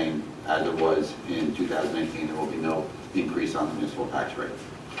remain the same as it was in 2018. There will be no increase on the municipal tax rate.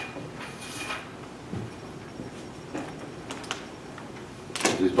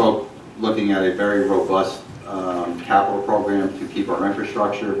 We spoke looking at a very robust capital program to keep our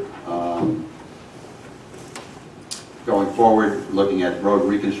infrastructure. Going forward, looking at road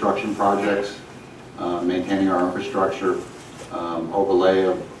reconstruction projects, maintaining our infrastructure, overlay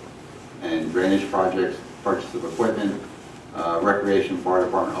of and drainage projects, purchase of equipment, recreation fire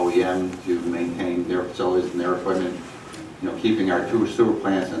department OEM to maintain their facilities and their equipment, you know, keeping our 2 sewer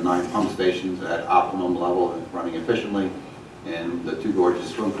plants and 9 pump stations at optimum level and running efficiently, and the 2 gorgeous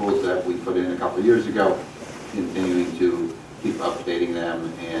swimming pools that we put in a couple of years ago, continuing to keep updating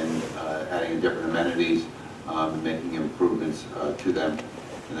them and adding different amenities and making improvements to them.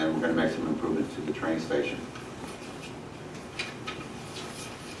 And then we're going to make some improvements to the train station.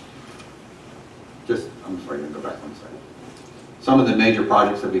 I'm sorry, I'm going to go back 1 second. Some of the major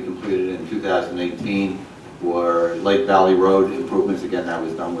projects that we completed in 2018 were Lake Valley Road improvements. Again, that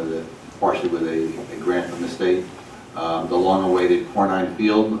was done partially with a grant from the state. The long-awaited Cornine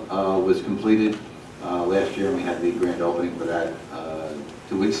Field was completed last year, and we had the grand opening for that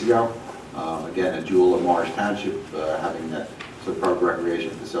 2 weeks ago. Again, a jewel of Morris Township, having that superb recreation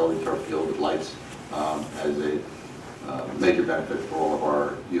facility, turf field with lights, as a major benefit for all of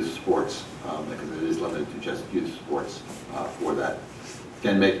our youth sports, because it is limited to just youth sports for that.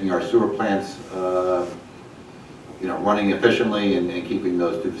 Again, making our sewer plants, you know, running efficiently and keeping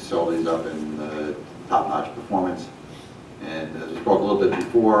those 2 facilities up in top-notch performance. And as we spoke a little bit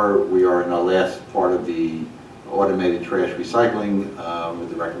before, we are in the last part of the automated trash recycling with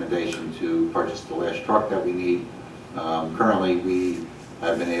the recommendation to purchase the last truck that we need. Currently, we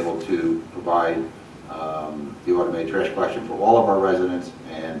have been able to provide the automated trash collection for all of our residents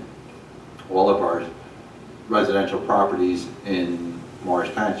and all of our residential properties in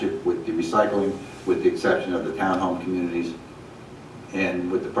Morris Township with the recycling, with the exception of the townhome communities.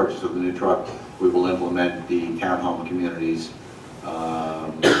 And with the purchase of the new truck, we will implement the townhome communities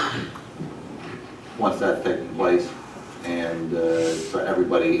once that's taken place. And so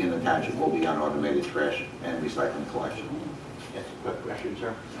everybody in the township will be on automated trash and recycling collection. Yes, quick question,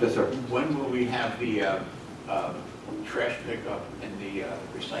 sir. Yes, sir. When will we have the trash pickup and the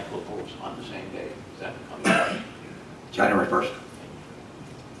recyclables on the same day? Is that coming up? January 1st.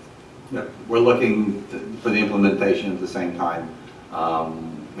 Yep. We're looking for the implementation at the same time.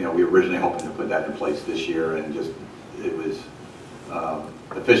 You know, we were originally hoping to put that in place this year, and just it was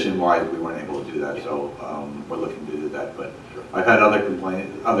efficient-wise, we weren't able to do that. So we're looking to do that. But I've had other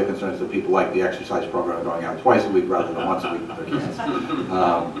concerns that people like the exercise program going out twice a week rather than once a week with their kids.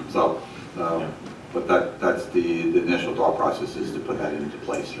 But that's the initial thought process, is to put that into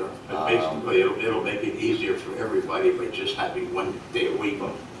place. Sure. But basically, it'll make it easier for everybody by just having 1 day a week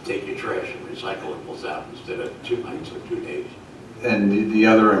to take your trash and recyclables out instead of 2 nights or 2 days. And the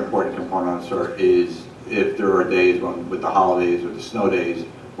other important component, sir, is if there are days when, with the holidays or the snow days,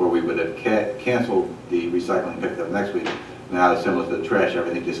 where we would have canceled the recycling pickup next week, now similar to the trash,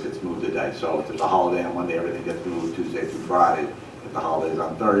 everything just gets moved a day. So if there's a holiday on Monday, everything gets moved Tuesday through Friday. If the holiday's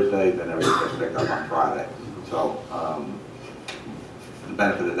on Thursday, then everything gets picked up on Friday. So the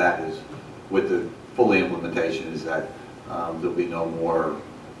benefit of that is, with the fully implementation, is that there'll be no more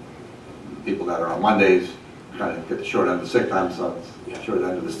people that are on Mondays kind of get the short end of the stick time, so short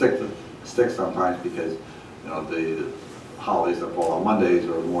end of the stick sometimes, because you know the holidays that fall on Mondays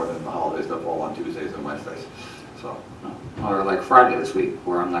are more than the holidays that fall on Tuesdays and Wednesdays. So Or like Friday this week,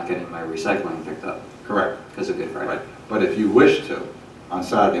 where I'm not getting my recycling picked up correct. because of Good Friday. Right. But if you wish to, on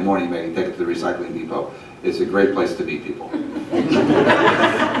Saturday morning, maybe take it to the recycling depot. It's a great place to meet people.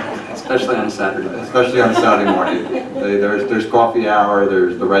 Especially on a Saturday. Especially on Saturday morning. There's coffee hour,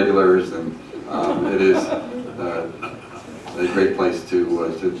 there's the regulars, and it is a great place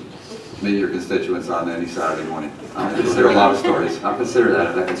to meet your constituents on any Saturday morning. There are a lot of stories. I'll consider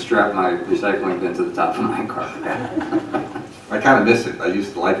that if I can strap my recycling bin to the top of my car. I kind of miss it. I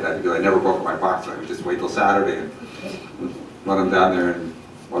used to like that because I never broke my box. I would just wait till Saturday and run them down there, and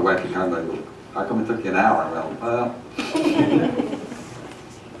my wife would kind of like, how come it took you an hour? Well,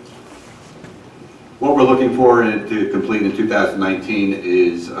 what we're looking for to complete in 2019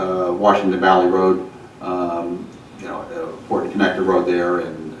 is Washington Valley Road, you know, important connector road there,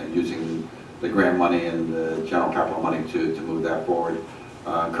 and using the grant money and the general capital money to move that forward.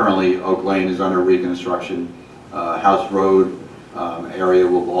 Currently, Oak Lane is under reconstruction. House Road area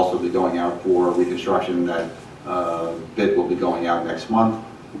will also be going out for reconstruction. That bid will be going out next month.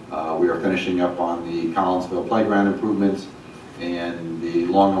 We are finishing up on the Collinsville playground improvements, and the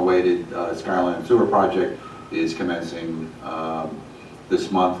long-awaited Skyline Sewer project is commencing this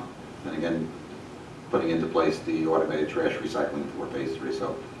month, and again, putting into place the automated trash recycling for Phase 3.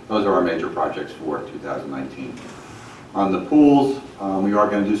 So those are our major projects for 2019. On the pools, we are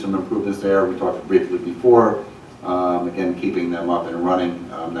going to do some improvements there. We talked briefly before. Again, keeping them up and running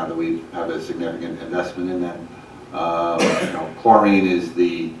now that we have a significant investment in them. You know, chlorine is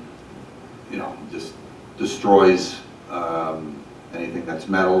the, you know, just destroys anything that's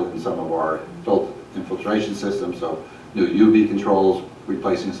metal in some of our infiltration systems. So new UV controls,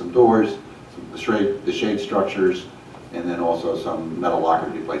 replacing some doors, the shade structures, and then also some metal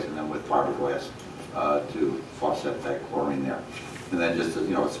lockers, replacing them with fiberglass to offset that chlorine there. And then just a,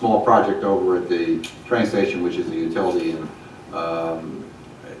 you know, a small project over at the train station, which is a utility and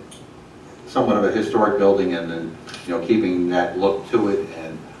somewhat of a historic building, and then, you know, keeping that look to it,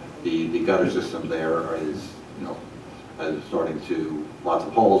 and the gutter system there is, you know, starting to lots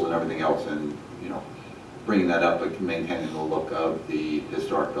of holes and everything else, and you know, bringing that up but maintaining the look of the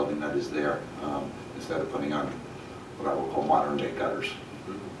historic building that is there, instead of putting on what I will call modern day gutters.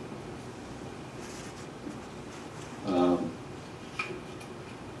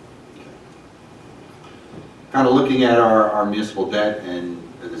 Kind of looking at our municipal debt, and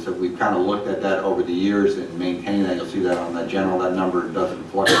as I said, we've kind of looked at that over the years and maintained that. You'll see that on that general, that number doesn't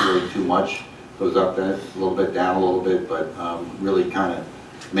fluctuate too much. Goes up a little bit, down a little bit, but really kind of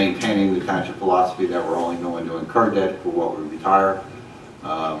maintaining the township philosophy that we're only going to incur debt for what we retire.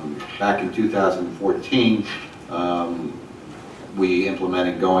 Back in 2014, we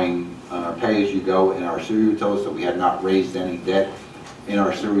implemented going pay-as-you-go in our sewer utilities, so we had not raised any debt in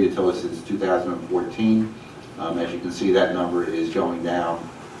our sewer utilities since 2014. As you can see, that number is going down,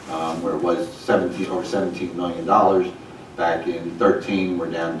 where it was over $17 million. Back in 13, we're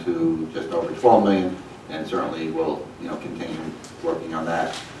down to just over 12 million, and certainly we'll, you know, continue working on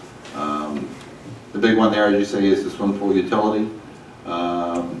that. The big one there, as you say, is the swim pool utility.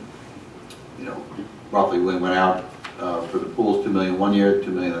 You know, roughly we went out for the pools 2 million one year,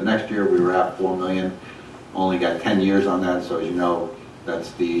 2 million the next year. We were out 4 million. Only got 10 years on that, so as you know,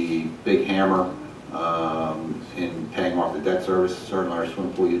 that's the big hammer in paying off the debt service. Certainly our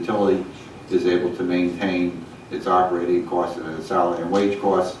swim pool utility is able to maintain its operating costs and its salary and wage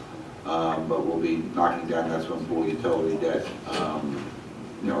costs, but we'll be knocking down that swim pool utility debt,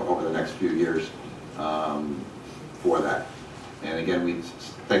 you know, over the next few years for that. And again, we've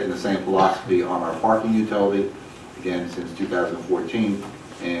taken the same philosophy on our parking utility, again, since 2014,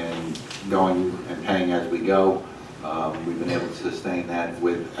 and going and paying as we go. We've been able to sustain that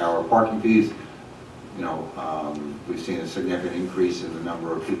with our parking fees. You know, we've seen a significant increase in the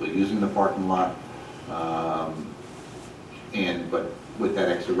number of people using the parking lot. But with that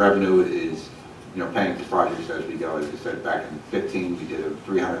extra revenue is, you know, paying for projects as we go. As I said, back in 15, we did a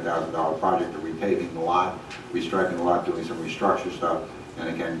 $300,000 project of repaving the lot, restriping the lot, doing some restructure stuff, and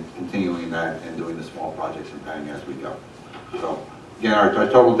again, continuing that and doing the small projects and paying as we go. So Again, our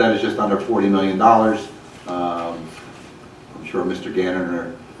total debt is just under $40 million. I'm sure Mr. Gannon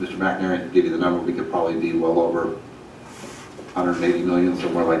or Mr. McNary can give you the number. We could probably be well over 180 million,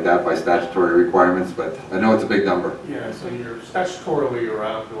 somewhere like that by statutory requirements, but I know it's a big number. Yeah, so you're statutorily, you're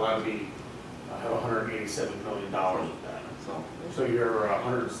allowed to be, have $187 million of that. So you're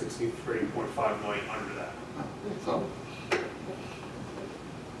 163.5 million under that. So,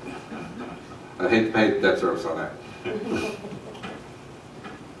 I hate to pay debt service on that.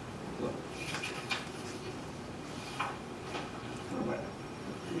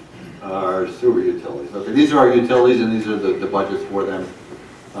 Our sewer utilities. Okay, these are our utilities, and these are the budgets for them.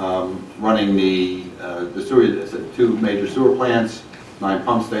 Running the sewer, it's 2 major sewer plants, 9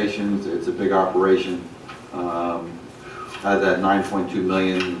 pump stations. It's a big operation. Out of that 9.2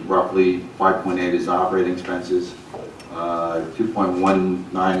 million, roughly 5.8 is operating expenses.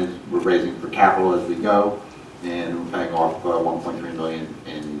 2.19 is we're raising for capital as we go, and we're paying off 1.3 million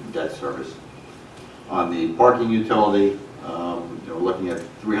in debt service. On the parking utility, we're looking at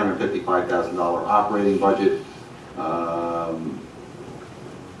 $355,000 operating budget.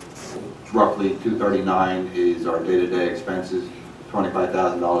 Roughly $239 is our day-to-day expenses,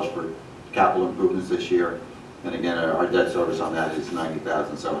 $25,000 for capital improvements this year. And again, our debt service on that is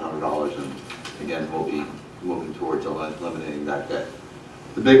 $90,700, and again, we'll be moving towards eliminating that debt.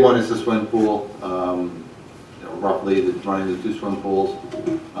 The big one is the swim pool. Roughly running the 2 swim pools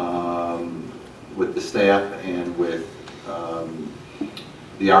with the staff and with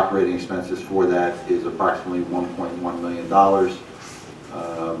the operating expenses for that is approximately $1.1 million.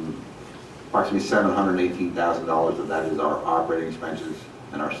 Approximately $718,000 of that is our operating expenses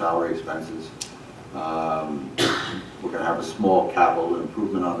and our salary expenses. We're going to have a small capital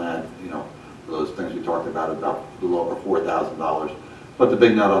improvement on that, for those things we talked about a little over $4,000. But the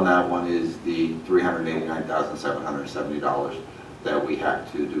big nut on that one is the $389,770 that we have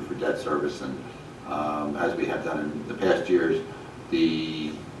to do for debt service. And as we have done in the past years,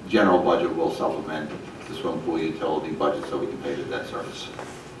 the general budget will supplement the swimming pool utility budget so we can pay the debt service.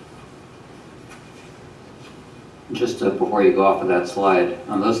 Just before you go off of that slide,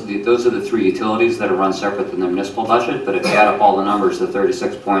 those are the 3 utilities that are run separate than the municipal budget, but if you add up all the numbers, the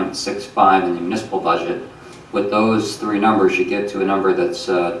 36.65 in the municipal budget, with those 3 numbers, you get to a number that's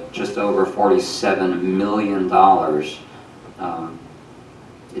just over $47 million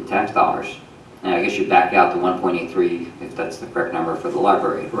in tax dollars. And I guess you back out the 1.83, if that's the correct number for the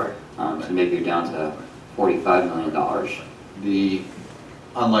library. Correct. So maybe you're down to $45 million.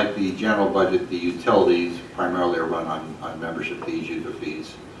 Unlike the general budget, the utilities primarily are run on membership fees, user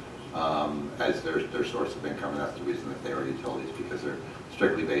fees, as their source of income, and that's the reason that they are utilities, because they're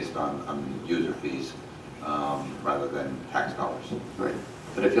strictly based on user fees rather than tax dollars. Right.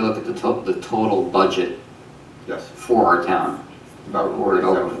 But if you look at the total budget Yes. for our town, About we're at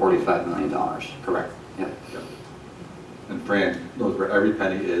over $45 million. Correct. Yeah. Yep. And Fran knows where every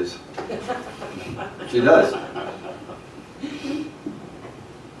penny is. She does.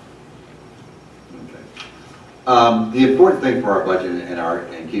 The important thing for our budget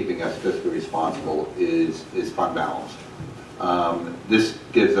and keeping us fiscally responsible is fund balance. This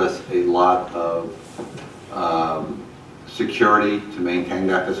gives us a lot of security to maintain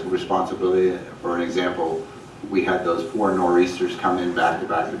that fiscal responsibility. For an example, we had those 4 nor'easters come in back to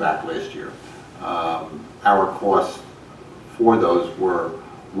back to back last year. Our costs for those were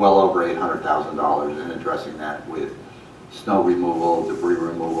well over $800,000 in addressing that with snow removal, debris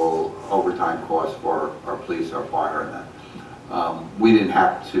removal, overtime costs for our police, our fire, and that. We didn't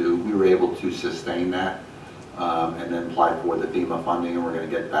have to, we were able to sustain that and then apply for the FEMA funding, and we're going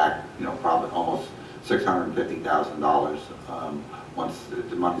to get back, probably almost $650,000. Once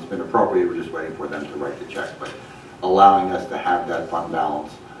the money's been appropriated, we're just waiting for them to write the check. But allowing us to have that fund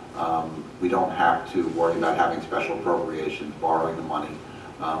balance, we don't have to worry about having special appropriations, borrowing the money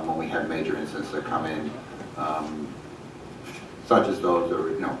when we have major incidents that come in. Such as those, or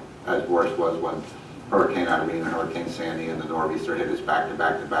as worse was when Hurricane Irene and Hurricane Sandy and the nor'easter hit us back to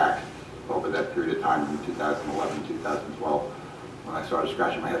back to back over that period of time in 2011, 2012. When I started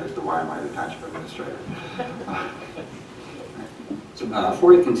scratching my head as to why am I the township administrator. So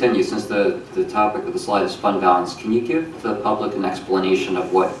before you continue, since the topic of the slide is fund balance, can you give the public an explanation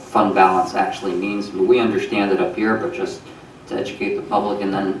of what fund balance actually means? I mean, we understand it up here, but just to educate the public,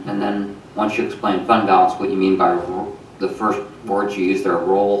 and then once you explain fund balance, what you mean by the first words you use there,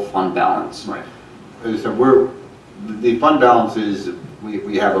 roll fund balance. Right. So the fund balance is,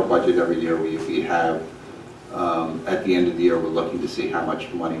 we have a budget every year. We have, at the end of the year, we're looking to see how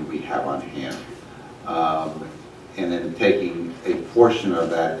much money we have on hand. And then taking a portion of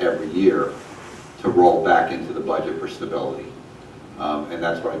that every year to roll back into the budget for stability. And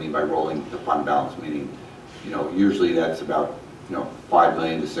that's what I mean by rolling the fund balance, meaning, usually that's about, 5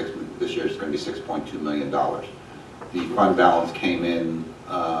 million to 6, this year it's going to be $6.2 million. The fund balance came in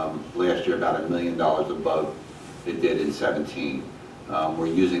last year about $1 million above it did in 17. We're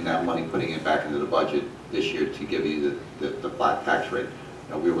using that money, putting it back into the budget this year to give you the flat tax rate.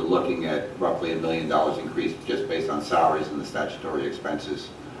 We were looking at roughly $1 million increase just based on salaries and the statutory expenses,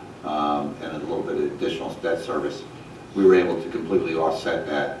 and a little bit of additional debt service. We were able to completely offset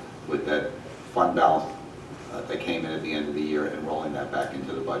that with that fund balance that came in at the end of the year and rolling that back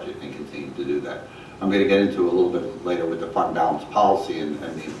into the budget and continue to do that. I'm going to get into a little bit later with the fund balance policy and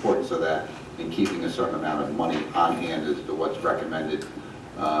the importance of that in keeping a certain amount of money on hand as to what's recommended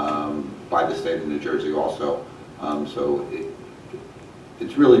by the state of New Jersey also. So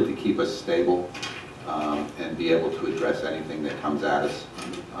it's really to keep us stable and be able to address anything that comes at us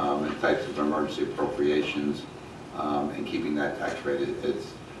in types of emergency appropriations and keeping that tax rate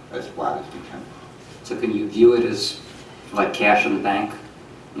as flat as we can. So can you view it as like cash in the bank?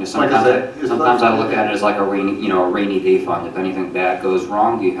 Like I said, Sometimes I look at it as like a rainy day fund. If anything bad goes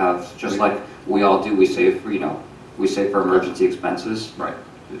wrong, you have, just like we all do, we save for, we save for emergency expenses. Right.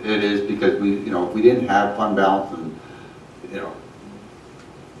 It is because if we didn't have fund balance and,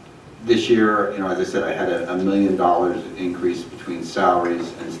 this year, as I said, I had a $1 million increase between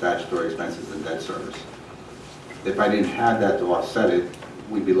salaries and statutory expenses and debt service. If I didn't have that to offset it,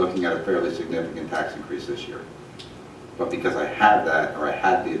 we'd be looking at a fairly significant tax increase this year. But because I had that, or I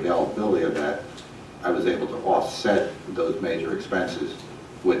had the availability of that, I was able to offset those major expenses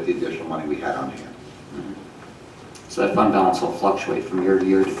with the additional money we had on hand. So that fund balance will fluctuate from year to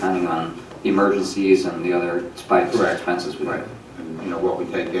year depending on the emergencies and the other spikes of expenses we have. And what we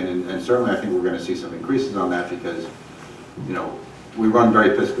take in, and certainly I think we're going to see some increases on that because, we run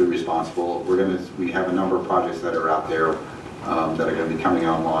very fiscally responsible. We have a number of projects that are out there that are going to be coming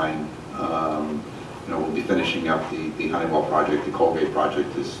online. We'll be finishing up the Honeywell project. The Colgate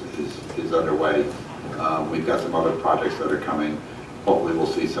project is underway. We've got some other projects that are coming. Hopefully we'll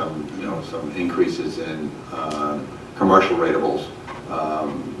see some increases in commercial ratables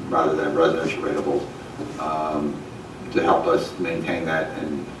rather than residential ratables to help us maintain that.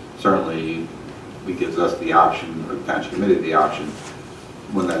 And certainly it gives us the option, or the Township Committee the option,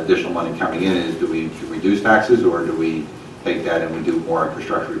 when that additional money coming in is, do we reduce taxes or do we take that and we do more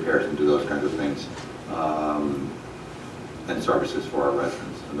infrastructure repairs and do those kinds of things and services for our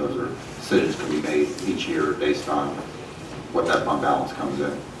residents. And those are decisions can be made each year based on what that fund balance comes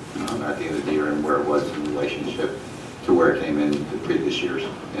in at the end of the year and where it was in relationship to where it came in the previous years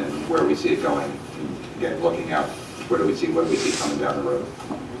and where we see it going. And again, looking out, what do we see coming down the road.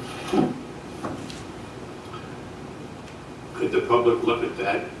 Could the public look at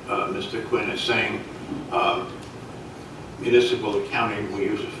that, Mr. Quinn, as saying, municipal accounting, we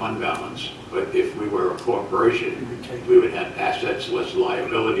use a fund balance, but if we were a corporation, we would have assets less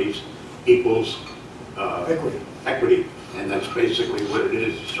liabilities equals equity, and that's basically what it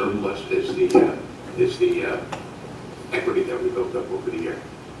is. Surplus is the equity that we built up over the year.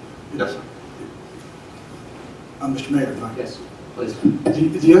 Yes, sir. Mr. Mayor, if I- Yes, please.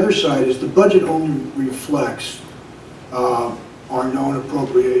 the other side is the budget only reflects our known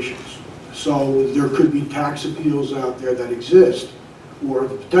appropriations. So there could be tax appeals out there that exist, or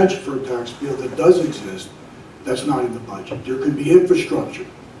the potential for a tax appeal that does exist that's not in the budget. There could be infrastructure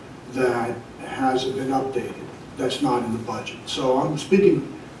that hasn't been updated that's not in the budget. So I'm speaking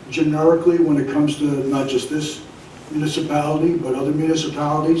generically when it comes to not just this municipality, but other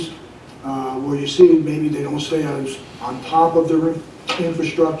municipalities, where you see maybe they don't stay on top of their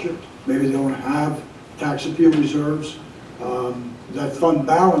infrastructure, maybe they don't have tax appeal reserves. That fund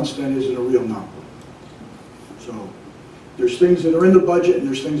balance then isn't a real number. So there's things that are in the budget and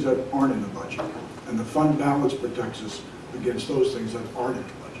there's things that aren't in the budget. And the fund balance protects us against those things that aren't in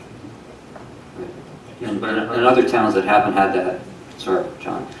the budget. And in other towns that haven't had that, sorry,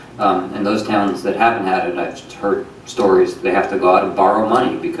 John, in those towns that haven't had it, I've heard stories, they have to go out and borrow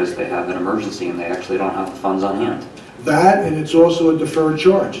money because they have an emergency and they actually don't have the funds on hand. That, and it's also a deferred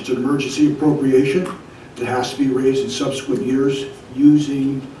charge. It's an emergency appropriation that has to be raised in subsequent years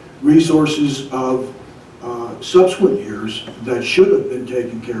using resources of subsequent years that should have been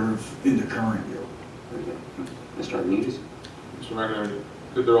taken care of in the current year. Very good. Mr. Arnett? Mr. McInerney,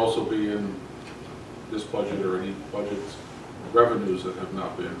 could there also be in this budget or any budgets revenues that have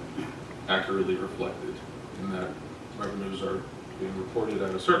not been accurately reflected, in that revenues are being reported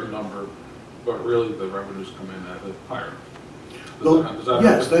at a certain number, but really the revenues come in at a higher?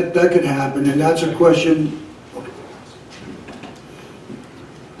 Yes, that could happen, and that's a question.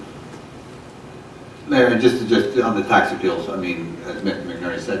 Mayor, just on the tax appeals, I mean, as Mr.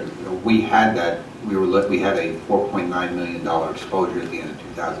 McNary said, you know, we had that, we had a $4.9 million exposure at the end of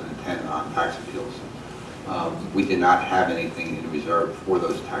 2010 on tax appeals. We did not have anything in reserve for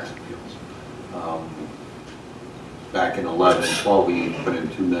those tax appeals. Back in 11 and 12, we put in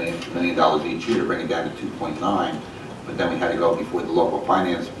 $2 million each year to bring it down to 2.9, but then we had to go before the local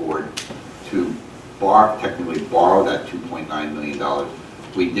finance board to technically borrow that $2.9 million.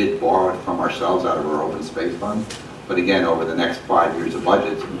 We did borrow it from ourselves out of our open space fund, but again, over the next 5 years of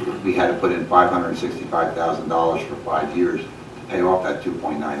budgets, we had to put in $565,000 for 5 years to pay off that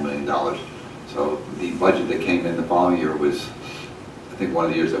 $2.9 million. So the budget that came in the following year was, I think, one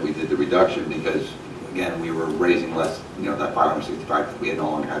of the years that we did the reduction because, again, we were raising less, you know, that 565 that we had no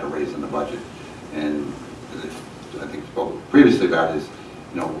longer had to raise in the budget. And I think spoke previously about is,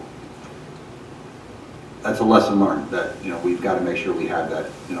 you know, that's a lesson learned that, you know, we've got to make sure we have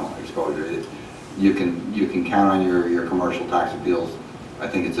that, you know, exposure. You can count on your commercial tax appeals. I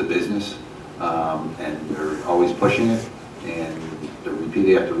think it's a business, and they're always pushing it, and they're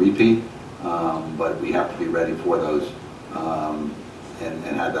repeat after repeat. But we have to be ready for those and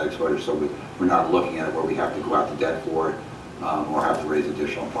have that exposure. So we're not looking at it where we have to go out to debt for it or have to raise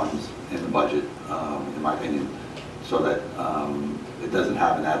additional funds in the budget, in my opinion, so that it doesn't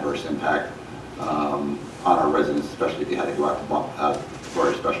have an adverse impact on our residents, especially if you had to go out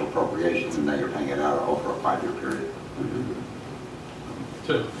for a special appropriation and then you're paying it out over a 5-year period.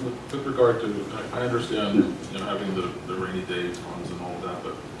 Tim, with regard to, I understand, you know, having the rainy day funds and all of that,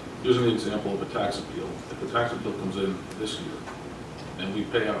 but using the example of a tax appeal, if the tax appeal comes in this year and we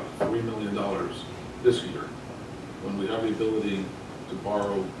pay out $3 million this year, when we have the ability to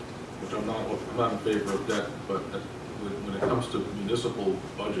borrow, which I'm not in favor of debt, but when it comes to municipal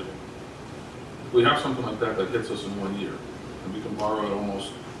budgeting, if we have something like that that hits us in 1 year, and we can borrow it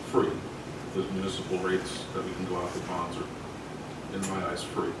almost free, with municipal rates that we can go out for bonds are, in my eyes,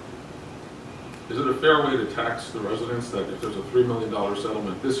 free. Is it a fair way to tax the residents that if there's a $3 million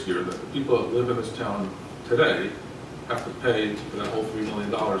settlement this year, that the people that live in this town today have to pay for that whole $3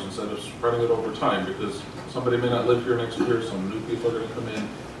 million instead of spreading it over time, because somebody may not live here next year, some new people are going to come in,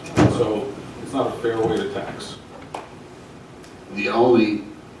 so it's not a fair way to tax. The only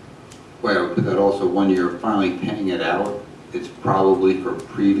way I would put that also, when you're finally paying it out, it's probably for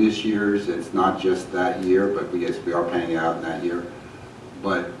previous years. It's not just that year, but yes, we are paying it out in that year.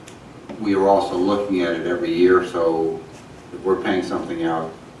 But we are also looking at it every year, so if we're paying something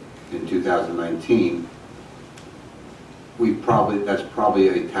out in 2019, that's probably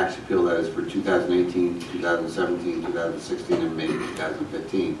a tax appeal that is for 2018, 2017, 2016, and maybe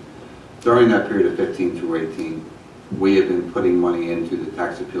 2015. During that period of 15 through 18, we have been putting money into the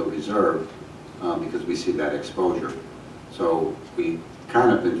tax appeal reserve because we see that exposure. So we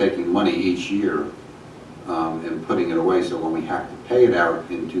kind of been taking money each year and putting it away, so when we have to pay it out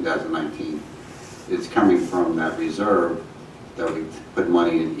in 2019, it's coming from that reserve that we put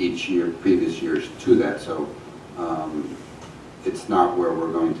money in each year, previous years to that. So it's not where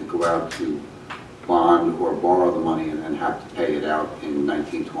we're going to go out to bond or borrow the money and then have to pay it out in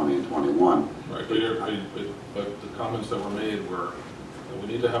 19, 20, and 21. Right, but the comments that were made were that we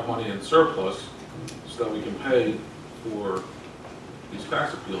need to have money in surplus so that we can pay for these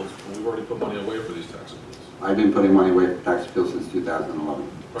tax appeals, but we've already put money away for these tax appeals. I've been putting money away for tax appeals since 2011.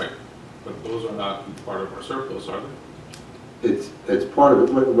 Right, but those are not part of our surplus, are they? It's part of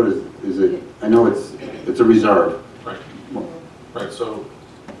it. What is it? I know it's a reserve. Right. Right. So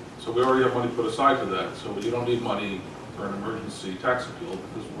we already have money put aside for that. So you don't need money for an emergency tax appeal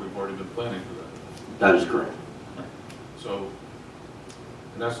because we've already been planning for that. That is correct. Right. So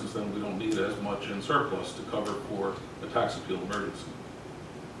in essence, then we don't need as much in surplus to cover for a tax appeal emergency.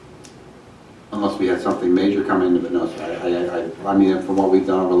 Unless we had something major come in, but no. I mean, from what we've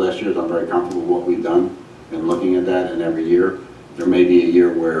done over the last years, I'm very comfortable with what we've done and looking at that. And every year, there may be a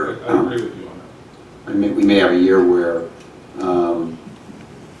year where I agree with you on that. we may have a year where,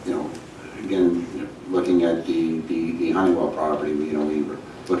 you know, again, looking at the Honeywell property, we were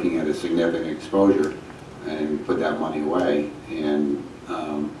looking at a significant exposure and put that money away. And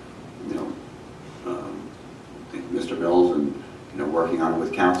I think Mr. Mills and working on it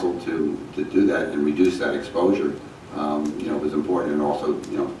with council to do that and reduce that exposure, was important, and also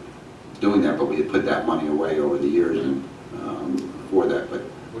doing that. But we had put that money away over the years and for that. But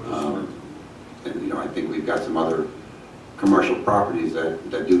and I think we've got some other commercial properties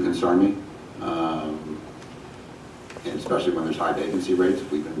that do concern me, and especially when there's high vacancy rates.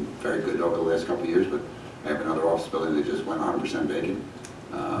 We've been very good over the last couple of years, but I have another office building that just went 100% vacant.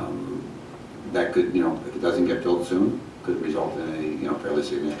 That could, if it doesn't get filled soon, could result in a fairly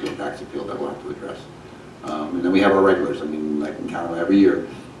significant tax appeal that we'll have to address. And then we have our regulars. I mean, I can count them every year.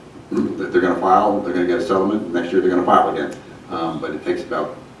 That they're going to file, they're going to get a settlement, next year they're going to file again. But it takes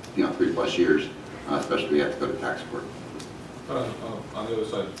about, 3+ years, especially if you have to go to tax court. On the other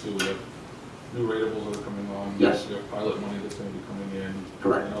side too, we have new ratables that are coming on. Yes. We have pilot money that's going to be coming in.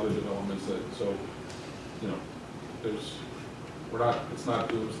 Correct. And other developments that, so, it's not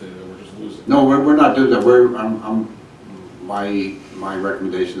doomsday that we're just losing. No, we're not doing that. My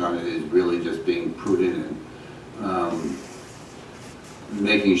recommendation on it is really just being prudent and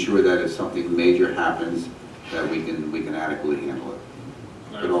making sure that if something major happens, that we can adequately handle it.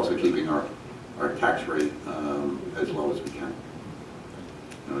 But also keeping our tax rate as low as we can.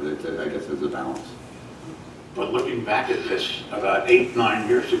 I guess there's a balance. But looking back at this, about 8-9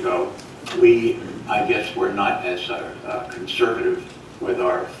 years ago, we, I guess, were not as conservative with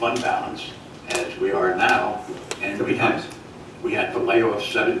our fund balance as we are now. And we had to lay off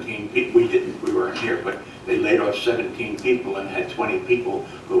 17 people. We weren't here, but they laid off 17 people and had 20 people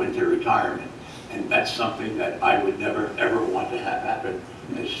go into retirement. And that's something that I would never, ever want to have happen.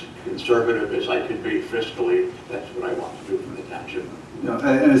 As conservative as I could be fiscally, that's what I want to do from the township.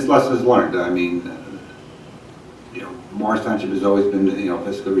 And it's lessons learned. I mean, Morris Township has always been,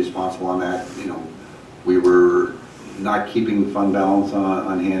 fiscally responsible on that. We were not keeping fund balance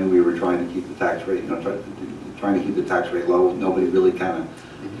on hand. We were trying to keep the tax rate, trying to keep the tax rate low. Nobody really kind of,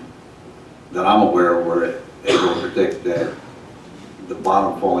 that I'm aware of, were able to predict that the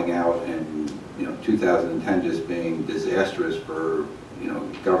bottom falling out and 2010 just being disastrous for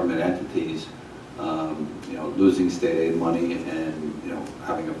government entities, losing state aid money and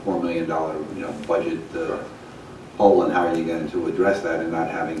having a $4 million budget hole, and how are you going to address that and not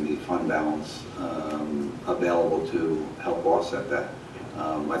having the fund balance available to help offset that.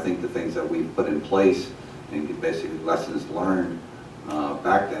 I think the things that we've put in place and basically lessons learned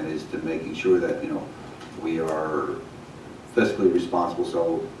back then is to making sure that we are fiscally responsible,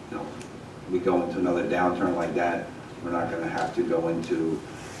 so we go into another downturn like that, we're not going to have to go into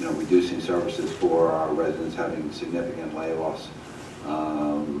reducing services for our residents, having significant layoffs,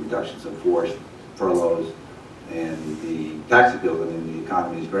 reductions in force, furloughs, and the tax appeals. I mean, the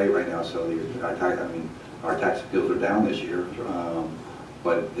economy is great right now, so our tax appeals are down this year.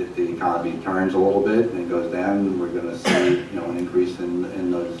 But if the economy turns a little bit and goes down, we're going to see an increase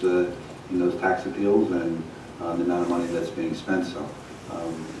in those tax appeals and the amount of money that's being spent. So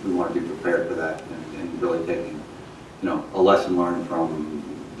we want to be prepared for that and really taking a lesson learned from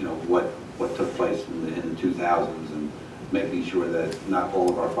what took place in the 2000s and making sure that not all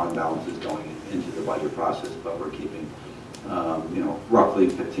of our fund balance is going into the budget process, but we're keeping roughly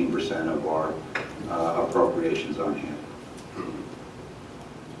 15% of our appropriations on hand.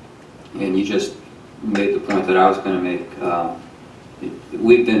 And you just made the point that I was going to make.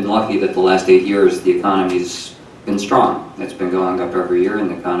 We've been lucky that the last 8 years the economy's been strong. It's been going up every year and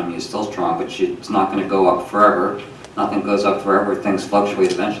the economy is still strong, but it's not going to go up forever. Nothing goes up forever, things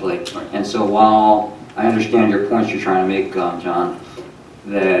fluctuate eventually. And so while I understand your points you're trying to make, John,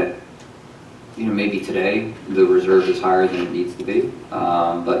 that maybe today the reserve is higher than it needs to be,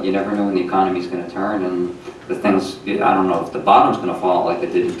 but you never know when the economy's going to turn and the things, I don't know if the bottom's going to fall like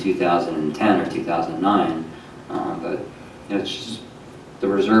it did in 2010 or 2009, but it's just, the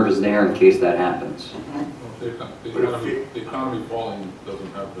reserve is there in case that happens. The economy falling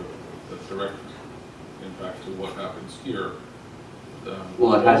doesn't have the direct impact to what happens here.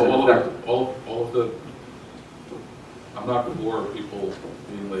 Well, it has an effect. All of the, I'm not for people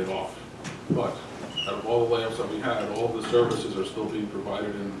being laid off, but out of all the layoffs that we had, all of the services are still being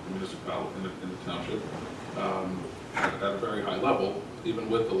provided in the municipality, in the township, at a very high level, even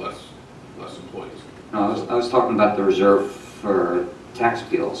with the less employees. No, I was talking about the reserve for tax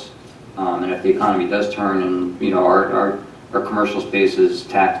appeals, and if the economy does turn and our commercial space is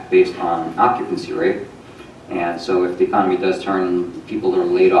taxed based on occupancy rate, and so if the economy does turn, people are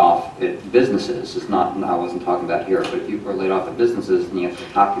laid off at businesses. It's not, I wasn't talking about here, but if people are laid off at businesses and the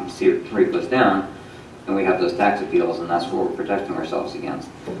occupancy rate goes down, and we have those tax appeals, and that's what we're protecting ourselves against.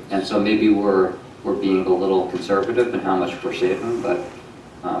 And so maybe we're being a little conservative in how much we're saving, but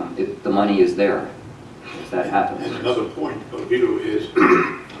the money is there if that happens. And another point of view is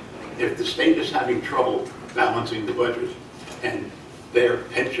if the state is having trouble balancing the budget and their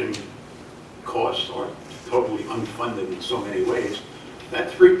pension costs are totally unfunded in so many ways, that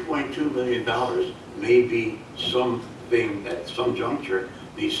 $3.2 million may be something at some juncture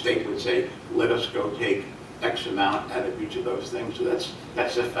the state would say, let us go take X amount out of each of those things. So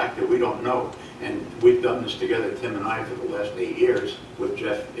that's a factor we don't know. And we've done this together, Tim and I, for the last 8 years, with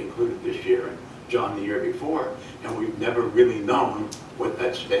Jeff included this year. And John the year before, and we've never really known what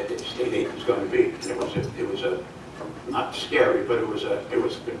that state aid was going to be. And it was a not scary, but it was a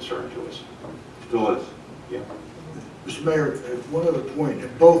concern to us. Still is. Yeah. Mr. Mayor, one other point,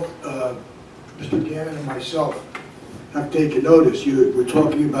 and both Mr. Gannon and myself have taken notice. We're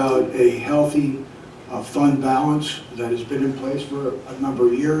talking about a healthy fund balance that has been in place for a number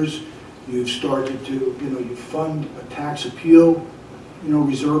of years. You've started to, you fund a tax appeal,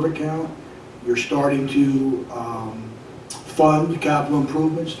 reserve account. You're starting to fund capital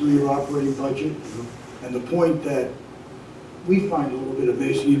improvements through your operating budget. And the point that we find a little bit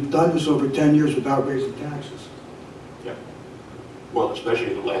amazing, you've done this over 10 years without raising taxes. Yeah. Well, especially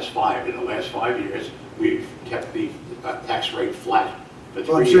in the last 5. In the last 5 years, we've kept the tax rate flat for 3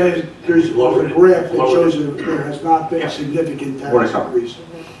 So I'm years. saying there's a graph that shows that there has not been Yeah. a significant tax More to come. increase.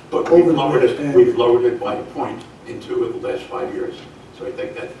 But over we've the lowered last it, 10 we've lowered it by a point in 2 of the last 5 years. So I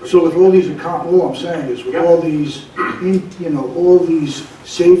think that's pretty. So with all these, all I'm saying is with Yeah. all these, all these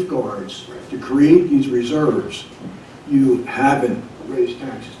safeguards to create these reserves, you haven't raised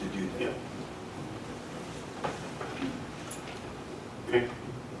taxes to do that. Yeah. Okay.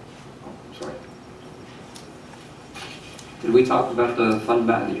 Sorry. Did we talk about the fund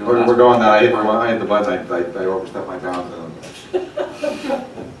balance? We're going that. I hit the button. I overstepped my bounds.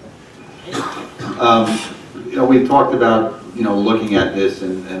 We talked about, looking at this,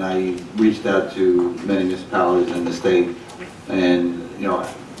 and I reached out to many municipalities in the state, and,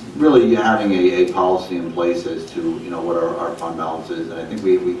 really having a policy in place as to, what our fund balance is. And I think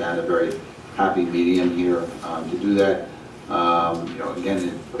we found a very happy medium here to do that.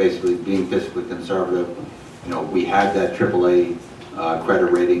 Again, basically being fiscally conservative. We had that AAA credit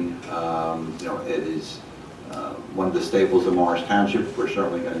rating. It is one of the staples of Morris Township. We're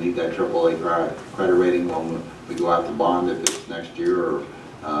certainly going to need that AAA credit rating when we go out to bond, if it's next year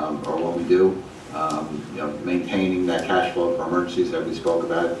or when we do. Maintaining that cash flow for emergencies that we spoke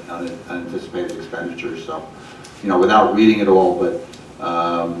about, unanticipated expenditures. So, without reading it all, but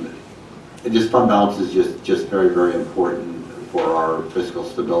fund balance is just very, very important for our fiscal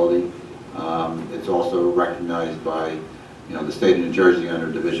stability. It's also recognized by, the state of New Jersey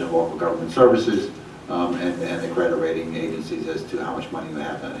under Division of Local Government Services and the credit rating agencies as to how much money we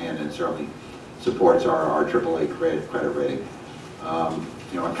have on hand, and certainly supports our AAA credit rating.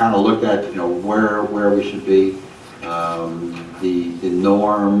 I kind of looked at, where we should be. The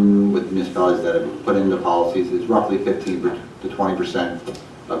norm with municipalities that have put in the policies is roughly 15 to 20%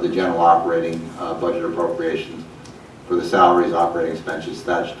 of the general operating budget appropriations for the salaries, operating expenses,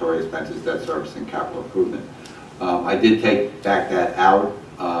 statutory expenses, debt service, and capital improvement. I did take back that out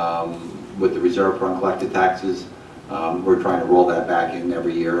with the reserve for uncollected taxes. We're trying to roll that back in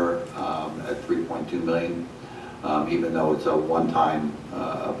every year at $3.2 million, even though it's a one-time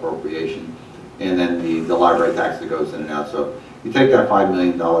appropriation. And then the library tax that goes in and out. So you take that $5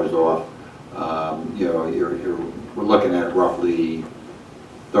 million off, we're looking at roughly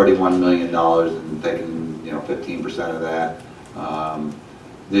 $31 million and taking 15% of that.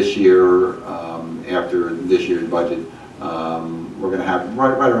 This year, after this year's budget, we're going to have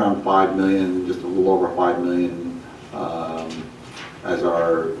right around $5 million, just a little over $5 million as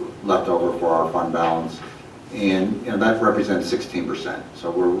our leftover for our fund balance. And that represents 16%.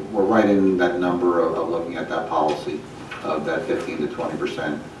 So we're right in that number of looking at that policy of that 15 to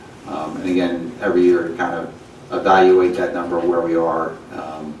 20%. And again, every year to kind of evaluate that number where we are,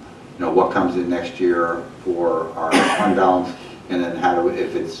 what comes in next year for our fund balance, and then how do we,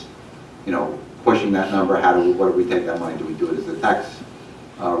 if it's pushing that number, what do we take that money? Do we do it as a tax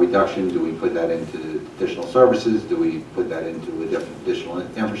reduction? Do we put that into additional services? Do we put that into additional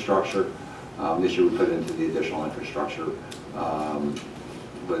infrastructure? This year we put it into the additional infrastructure,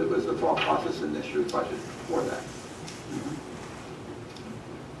 but it was the thought process in this year's budget for that.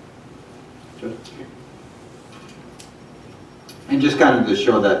 Good. And just kind of to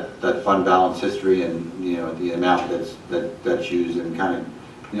show that fund balance history and the amount that's used, and kind of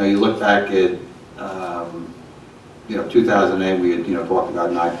you look back at 2008, we had talked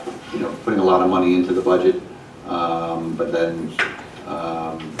about not putting a lot of money into the budget, but then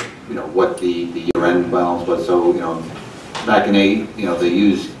what the year-end balance was. So back in 8, they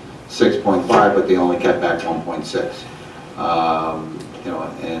used 6.5, but they only kept back 1.6.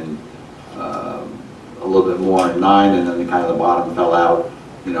 And a little bit more in 9, and then kind of the bottom fell out,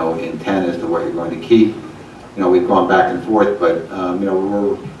 in 10 as to what you're going to keep. We've gone back and forth, but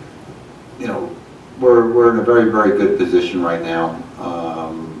we're in a very, very good position right now.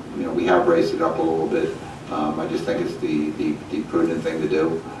 We have raised it up a little bit. I just think it's the prudent thing to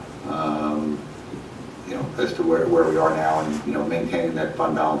do. as to where we are now, and, maintaining that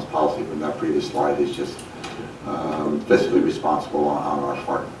fund balance policy from that previous slide is just fiscally responsible on our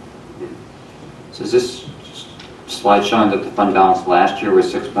part. So is this slide showing that the fund balance last year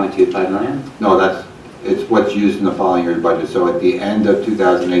was 6.25 million? No, it's what's used in the following year's budget. So at the end of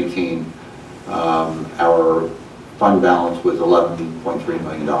 2018, our fund balance was $11.3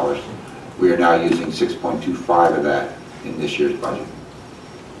 million. We are now using 6.25 of that in this year's budget.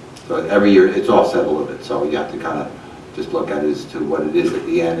 So every year, it's offset a little bit, so you have to kind of just look at it as to what it is at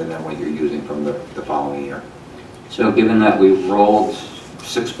the end and then what you're using from the following year. So given that we rolled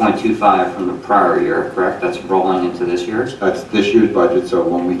 6.25 from the prior year, correct? That's rolling into this year's? That's this year's budget, so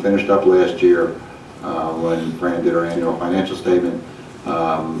when we finished up last year, when Fran did our annual financial statement,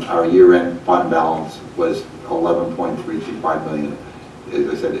 our year-end fund balance was $11.325 million. As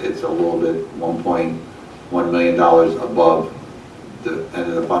I said, it's a little bit $1.1 million above the end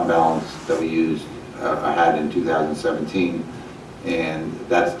of the fund balance that we used, had in 2017, and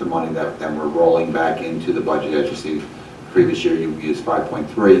that's the money that we're rolling back into the budget. As you see, previous year you used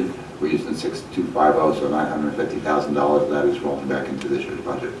 5.3, we're using 6.250, so $950,000 of that is rolling back into this year's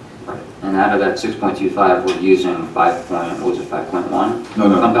budget. And out of that 6.25, we're using 5.1? No,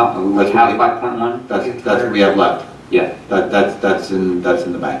 no. Fund balance? We That's have what 5.1? That's what we have left. Yeah, That's in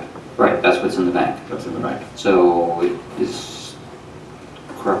the bank. right, that's what's in the bank. That's in the bank. So is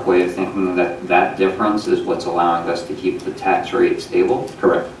correct way of thinking that that difference is what's allowing us to keep the tax rate stable?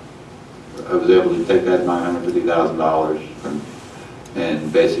 Correct. I was able to take that $950,000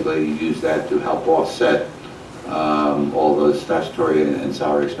 and basically use that to help offset all those statutory and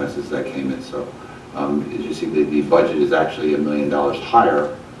salary expenses that came in. So as you see, the budget is actually $1 million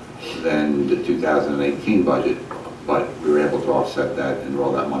higher than the 2018 budget, but we were able to offset that and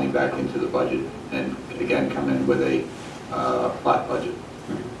roll that money back into the budget and again come in with a flat budget.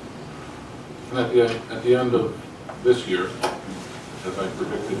 And at the end of this year, as I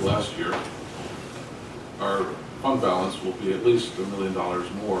predicted last year, our fund balance will be at least $1 million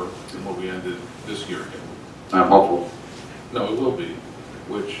more than what we ended this year in. I'm hopeful. No, it will be,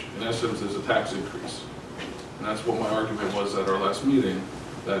 which in essence is a tax increase. And that's what my argument was at our last meeting,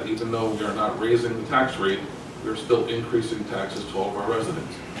 that even though we are not raising the tax rate, we're still increasing taxes to all of our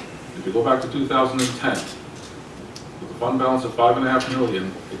residents. If you go back to 2010, with a fund balance of $5.5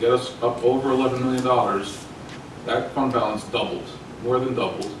 million, to get us up over $11 million, that fund balance doubled, more than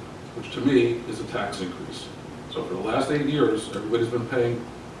doubled, which to me is a tax increase. So for the last 8 years, everybody's been paying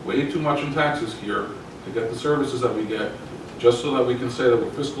way too much in taxes here to get the services that we get, just so that we can say that we're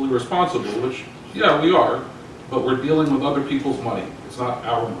fiscally responsible, which, yeah, we are, but we're dealing with other people's money. It's not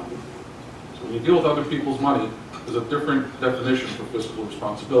our money. So when you deal with other people's money, there's a different definition for fiscal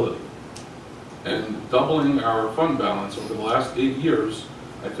responsibility. And doubling our fund balance over the last 8 years,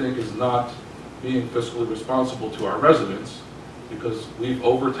 I think, is not being fiscally responsible to our residents, because we've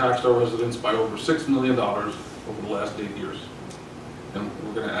overtaxed our residents by over $6 million over the last 8 years. And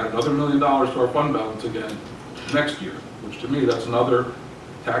we're going to add another $1 million to our fund balance again next year, which to me, that's another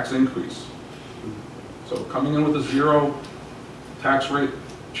tax increase. So coming in with a zero tax rate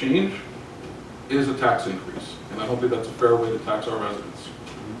change is a tax increase. And I don't think that's a fair way to tax our residents.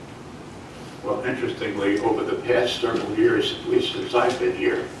 Well, interestingly, over the past several years, at least since I've been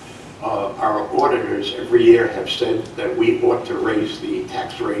here, our auditors every year have said that we ought to raise the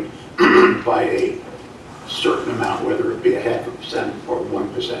tax rate by a certain amount, whether it be 0.5% or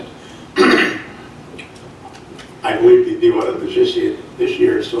 1%. I believe the auditors this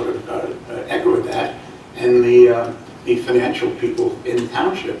year sort of echoed that, and the financial people in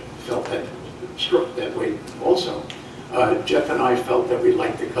township felt that, struck that way also. Jeff and I felt that we'd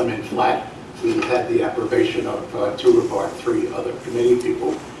like to come in flat. We had the approbation of 2 of our 3 other committee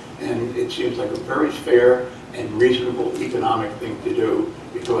people, and it seems like a very fair and reasonable economic thing to do,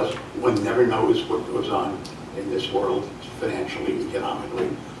 because one never knows what goes on in this world financially, economically.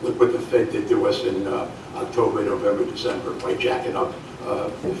 Look what the Fed did to us in October, November, December by jacking up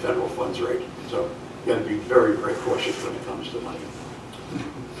the federal funds rate. So you got to be very, very cautious when it comes to money.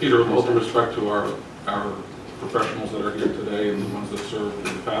 Peter, with all due respect to our professionals that are here today and the ones that served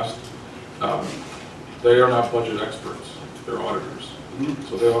in the past, they are not budget experts, they're auditors.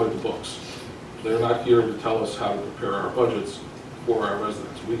 So they audit the books. They're not here to tell us how to prepare our budgets for our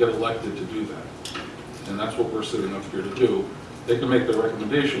residents. We get elected to do that. And that's what we're sitting up here to do. They can make their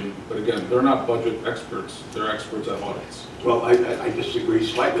recommendation, but again, they're not budget experts, they're experts at audits. Well, I disagree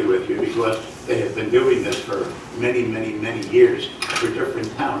slightly with you, because they have been doing this for many, many, many years for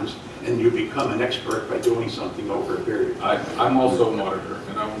different towns, and you become an expert by doing something over a period of time. I'm also an auditor,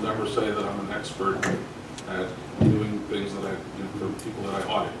 and I will never say that I'm an expert at doing things that for people that I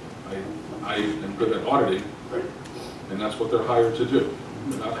audit. I am good at auditing, Right. and that's what they're hired to do.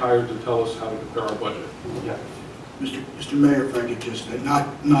 They're not hired to tell us how to prepare our budget. Yeah. Mr. Mayor, if I could just,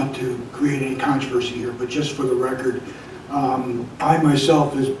 not to create any controversy here, but just for the record, I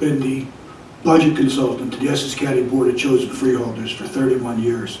myself has been the budget consultant to the Essex County Board of Chosen Freeholders for 31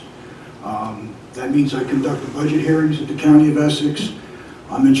 years. That means I conduct the budget hearings at the County of Essex.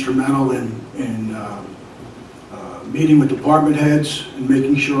 I'm instrumental in meeting with department heads and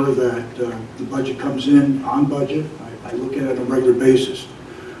making sure that the budget comes in on budget. I look at it on a regular basis.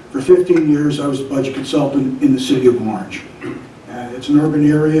 For 15 years, I was the budget consultant in the city of Orange. And it's an urban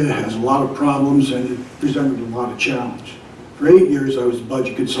area, it has a lot of problems, and it presented a lot of challenge. For 8 years, I was the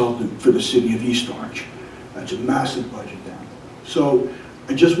budget consultant for the city of East Orange. That's a massive budget down there. So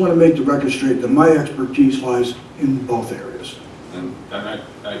I just want to make the record straight that my expertise lies in both areas. And I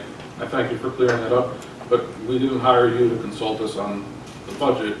thank you for clearing that up, but we didn't hire you to consult us on the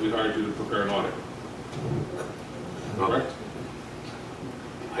budget, we hired you to prepare an audit. Correct?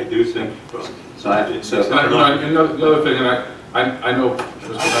 I do think, well, So The other thing, and I know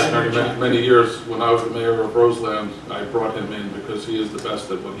Mr. McInerney many years, when I was the mayor of Roseland, I brought him in because he is the best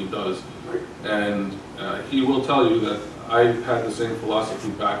at what he does. And he will tell you that I had the same philosophy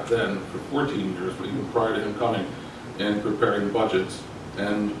back then for 14 years, but even prior to him coming and preparing budgets.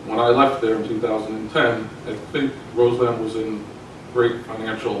 And when I left there in 2010, I think Roseland was in great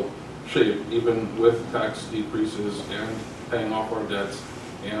financial shape, even with tax decreases and paying off our debts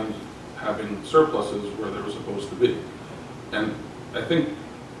and having surpluses where they were supposed to be. And I think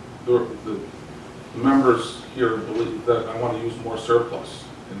the members here believe that I want to use more surplus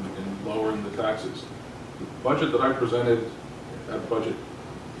in lowering the taxes. The budget that I presented at budget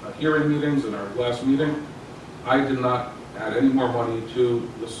hearing meetings in our last meeting, I did not add any more money to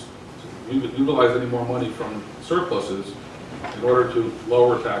this, utilize any more money from surpluses in order to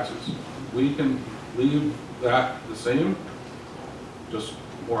lower taxes. We can leave that the same, just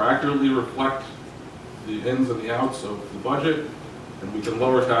more accurately reflect the ins and the outs of the budget, and we can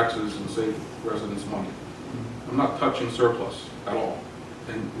lower taxes and save residents money. I'm not touching surplus at all,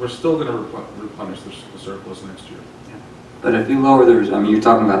 and we're still going to replenish the surplus next year. But if you lower the, I mean, you're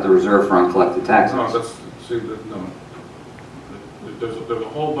talking about the reserve for uncollected taxes. No, that's, see, no. There's a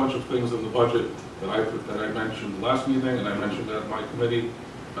whole bunch of things in the budget that I mentioned last meeting, and I mentioned at my committee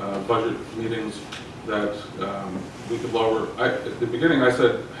budget meetings, that we could lower. At the beginning, I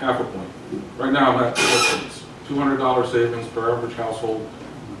said half a point. Right now, I'm at 4 points. $200 savings per average household.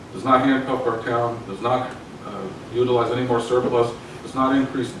 Does not handcuff our town. Does not utilize any more surplus. Does not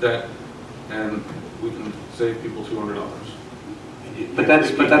increase debt, and we can save people $200. But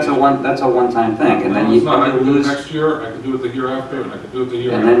that's a one-time thing, and then No, you it's not. I could do it lose, next year. I could do it the year after, and I could do it the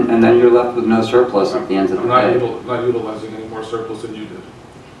year and after. then you're left with no surplus at the end of the I'm day. not utilizing any more surplus than you did.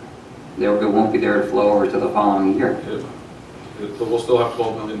 It won't be there to flow over to the following year. But we'll still have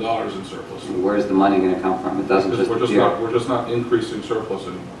 $12 million in surplus. Where's the money going to come from? It doesn't Because just appear. we're just not increasing surplus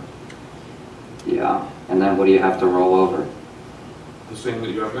anymore. Yeah, and then what do you have to roll over? The same that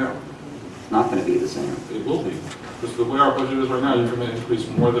you have now. It's not going to be the same. It will be. Because the way our budget is right now, you're going to increase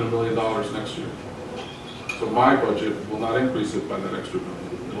more than $1 million next year. So my budget will not increase it by that extra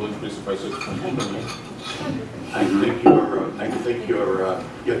million. It will increase it by $6.2 million. I think your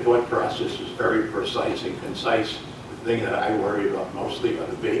thought process is very precise and concise. The thing that I worry about mostly are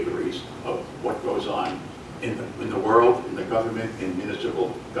the vagaries of what goes on in the world, in the government, in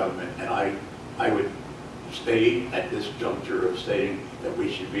municipal government. And I would stay at this juncture of saying that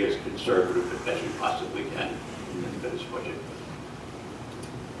we should be as conservative as we possibly can in this budget.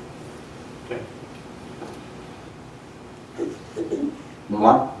 Okay. Move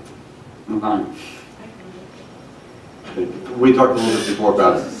on. Move on. We talked a little bit before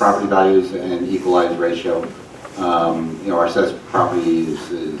about property values and equalized ratio. You know, our assessed property is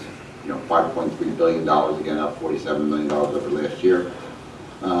 $5.3 billion, again, up $47 million over last year.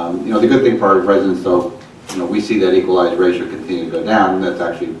 You know, the good thing for our residents, though, you know, we see that equalized ratio continue to go down, and that's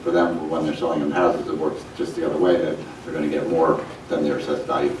actually for them when they're selling them houses. It works just the other way, that they're going to get more than their assessed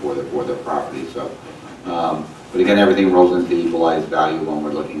value for their property. So, but again, everything rolls into equalized value when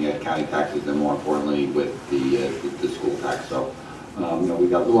we're looking at county taxes, and more importantly with the school tax. So, you know, we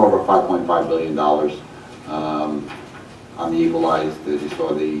got a little over $5.5 billion on the equalized. You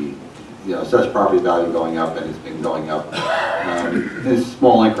saw the assessed property value going up, and it's been going up in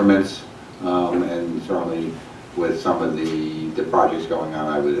small increments. And certainly with some of the projects going on,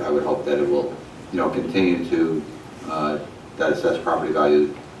 I would hope that it will, you know, continue to that assessed property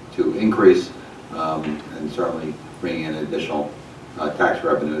value to increase, and certainly bring in additional tax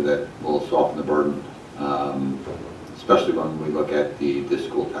revenue that will soften the burden, especially when we look at the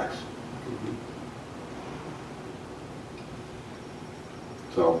school tax.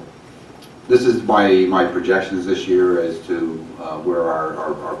 So this is my projections this year as to where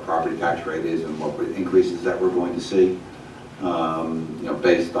our property tax rate is and what increases that we're going to see,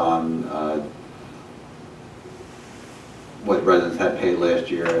 based on what residents had paid last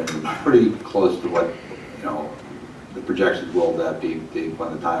year and pretty close to what, the projections will that be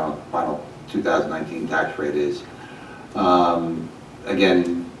when the final 2019 tax rate is.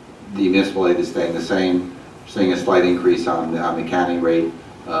 Again, the municipal aid is staying the same, seeing a slight increase on the county rate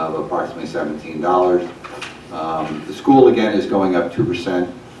of approximately $17. The school, again, is going up 2%.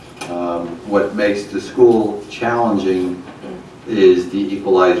 What makes the school challenging is the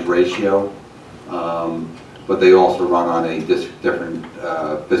equalized ratio, but they also run on a different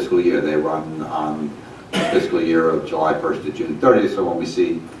fiscal year. They run on a fiscal year of July 1st to June 30th, so when we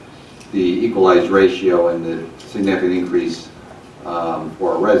see the equalized ratio and the significant increase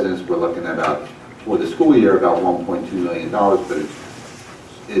for our residents, we're looking at about, for the school year, about $1.2 million, but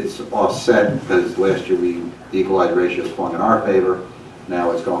it's offset because last year the equalized ratio swung in our favor.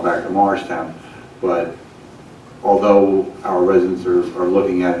 Now it's going back to Morristown. But although our residents are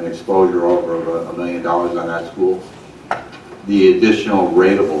looking at an exposure over $1 million on that school, the additional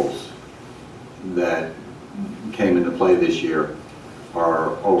ratables that came into play this year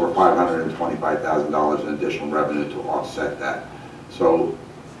are over $525,000 in additional revenue to offset that. So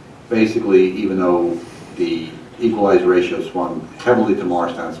basically, even though the equalized ratio swung heavily to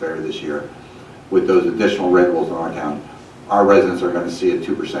Morristown's favor this year, with those additional ratables in our town, our residents are going to see a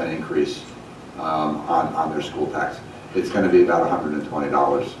 2% increase on their school tax. It's going to be about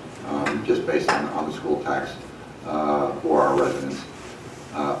 $120 just based on the school tax for our residents.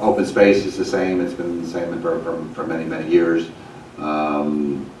 Open space is the same. It's been the same for many, many years.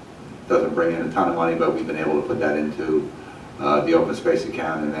 Doesn't bring in a ton of money, but we've been able to put that into the open space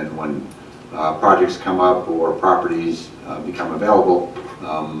account, and then when projects come up or properties become available,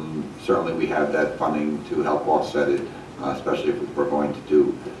 certainly we have that funding to help offset it, especially if we're going to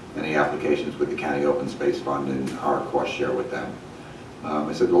do any applications with the county open space fund and our cost share with them.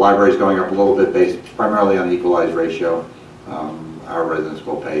 I said the library is going up a little bit based primarily on the equalized ratio. Our residents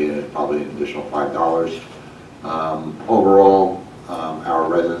will pay probably an additional $5. Overall, our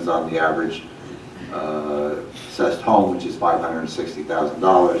residents on the average assessed home, which is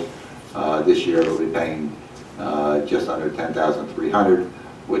 $560,000. This year they'll be paying just under $10,300,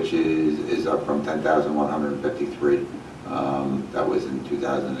 which is up from $10,153. That was in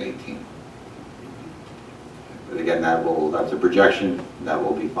 2018. But again, that's a projection that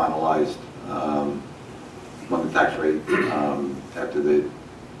will be finalized when the tax rate after the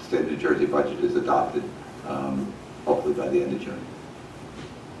state of New Jersey budget is adopted, hopefully by the end of June.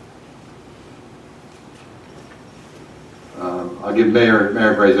 I'll give Mayor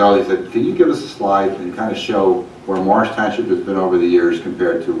Brazelli, said, can you give us a slide and kind of show where Morris Township has been over the years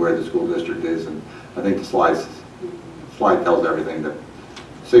compared to where the school district is? And I think the slide tells everything. That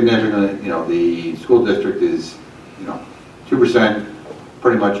significantly, the school district is, 2%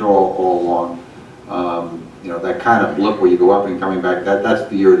 pretty much all along. That kind of blip where you go up and coming back, that's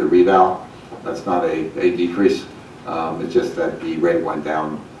the year of the reval. That's not a decrease. It's just that the rate went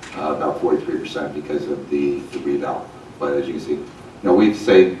down about 43% because of the reval. But as you can see, we'd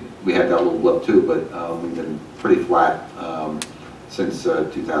say we had that little blip too, but we've been pretty flat since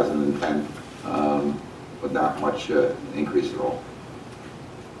 2010, with not much increase at all.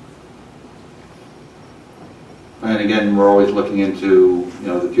 And again, we're always looking into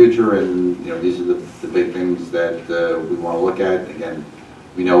the future, and these are the big things that we want to look at. Again,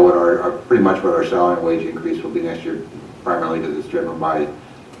 we know what pretty much what our salary and wage increase will be next year, primarily because it's driven by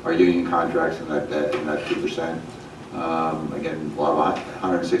our union contracts and that 2%. Again, we'll have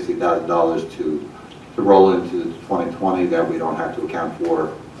 $160,000 to roll into 2020 that we don't have to account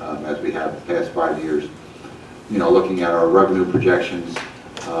for as we have the past 5 years. Looking at our revenue projections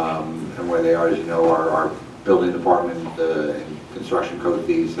and where they are, as you know, our building department and construction code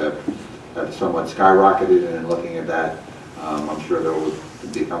fees have somewhat skyrocketed, and looking at that, I'm sure there will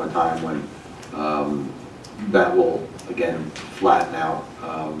become a time when that will again flatten out.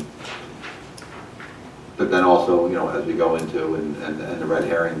 But then also, as we go into, and the red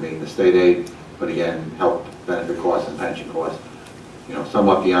herring being the state aid, but again, health benefit costs and pension costs,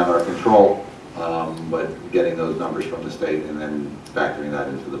 somewhat beyond our control, but getting those numbers from the state and then factoring that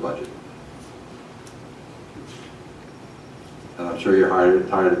into the budget. And I'm sure you're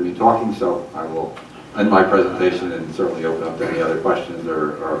tired of me talking, so I will end my presentation and certainly open up to any other questions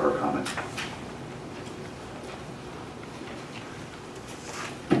or comments.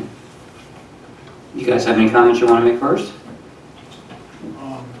 You guys have any comments you want to make first?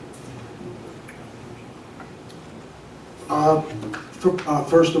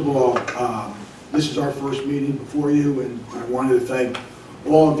 First of all, this is our first meeting before you, and I wanted to thank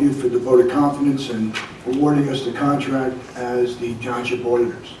all of you for the vote of confidence and awarding us the contract as the township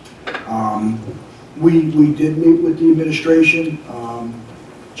auditors. We did meet with the administration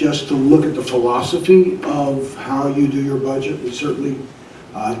just to look at the philosophy of how you do your budget. We certainly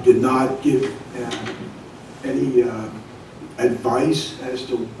did not give any advice as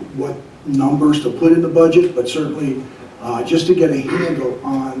to what numbers to put in the budget, but certainly just to get a handle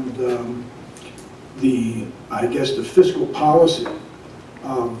on I guess, the fiscal policy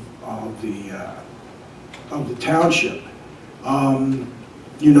of the township.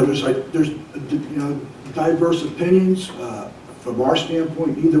 You know, there's diverse opinions. From our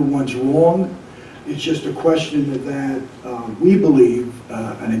standpoint, neither one's wrong. It's just a question that we believe,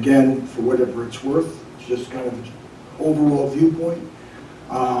 and again, for whatever it's worth, it's just kind of an overall viewpoint,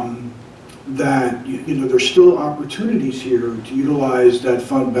 that there's still opportunities here to utilize that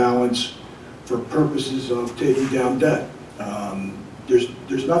fund balance for purposes of taking down debt.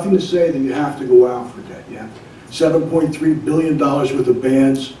 There's nothing to say that you have to go out for debt. You have $7.3 billion worth of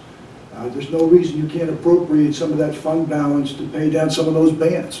bans. There's no reason you can't appropriate some of that fund balance to pay down some of those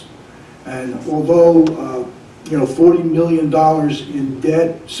bans. And although $40 million in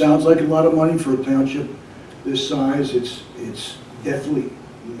debt sounds like a lot of money for a township this size, it's definitely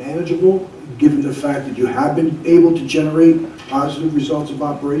manageable given the fact that you have been able to generate positive results of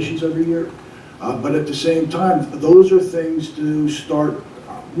operations every year. But at the same time, those are things to start,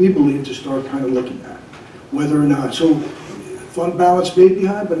 we believe, to start kind of looking at whether or not. So fund balance may be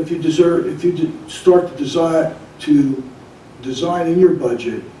high, but if you start to design in your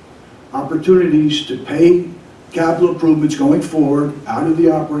budget opportunities to pay capital improvements going forward out of the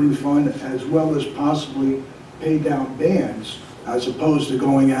operating fund, as well as possibly pay down bans, as opposed to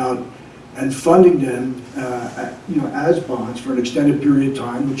going out and funding them as bonds for an extended period of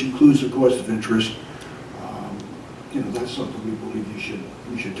time, which includes the cost of interest. That's something we believe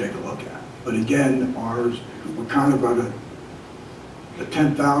you should take a look at. But again, we're kind of at a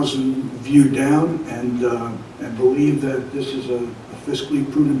 10,000 view down, and believe that this is a fiscally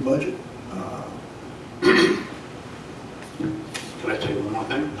prudent budget. Can I say one more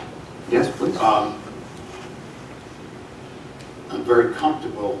thing? Yes, please. I'm very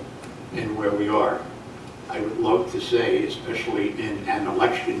comfortable in where we are. I would love to say, especially in an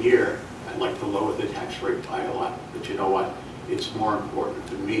election year, I'd like to lower the tax rate by a lot. But you know what? It's more important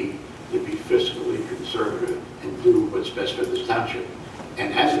to me to be fiscally conservative and do what's best for this township.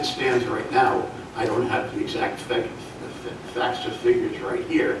 And as it stands right now, I don't have the exact facts or figures right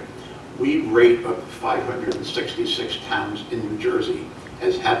here. We rate up 566 towns in New Jersey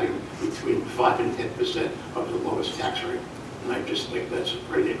as having between 5 and 10% of the lowest tax rate. And I just think that's a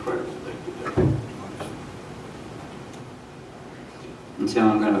pretty incredible thing to do. And Tim,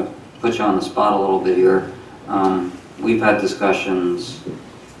 I'm going to put you on the spot a little bit here. We've had discussions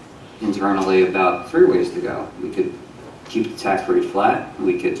internally about 3 ways to go. We could keep the tax rate flat,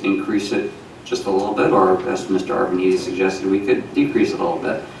 we could increase it just a little bit, or as Mr. Arvaniti suggested, we could decrease it a little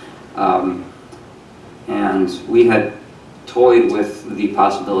bit. And we had toyed with the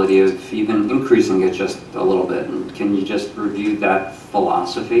possibility of even increasing it just a little bit. And can you just review that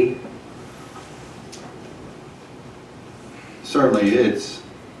philosophy? Certainly,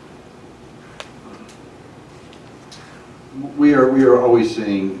 we are always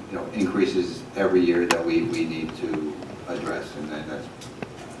seeing increases every year that we need to address, and that's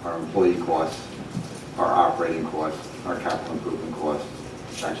our employee costs, our operating costs, our capital improvement costs,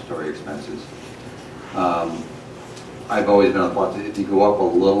 statutory expenses. I've always been on the thought that if you go up a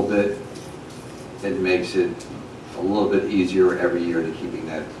little bit, it makes it a little bit easier every year to keeping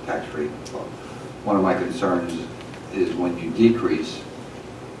that tax rate low. One of my concerns is when you decrease,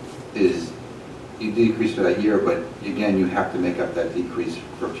 you decrease for that year, but again, you have to make up that decrease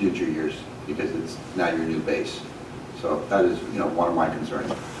for future years because it's now your new base. So that is, one of my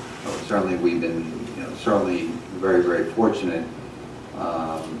concerns. Certainly, we've been, certainly very, very fortunate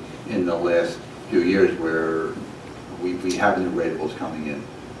in the last few years where we have new ratables coming in.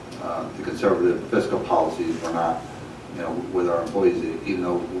 The conservative fiscal policies were not, with our employees, even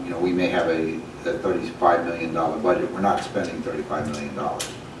though, we may have a $35 million budget, we're not spending $35 million.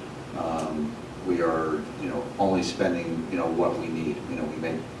 We are, only spending, what we need. We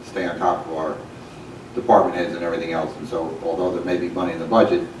may stay on top of our department heads and everything else. And so, although there may be money in the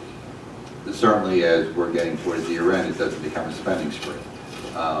budget, certainly as we're getting towards the year end, it doesn't become a spending spree.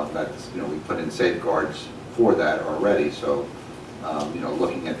 That's, we put in safeguards for that already. So,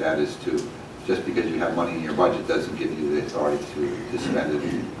 looking at that is to just because you have money in your budget doesn't give you the authority to spend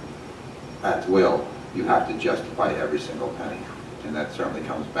it at will. You have to justify every single penny. And that certainly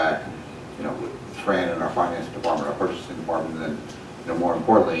comes back, you know, with Fran and our finance department, our purchasing department, and then, you know, more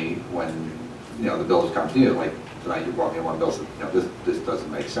importantly, when, you know, the bills come to you, like tonight you brought me one bill, said, you know, this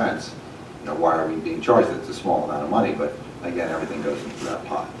doesn't make sense. You know, why are we being charged? It's a small amount of money, but again, everything goes into that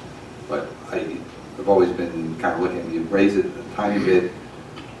pot. But I've always been kind of looking, you raise it a tiny bit.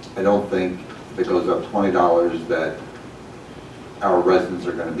 I don't think if it goes up $20 that our residents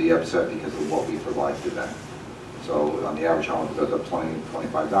are going to be upset because of what we provide to them. So on the average home, if it goes up $20,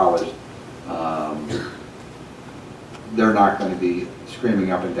 $25, they're not going to be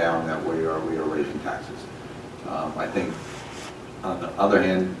screaming up and down that we are raising taxes. I think on the other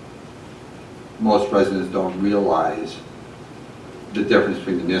hand, most residents don't realize the difference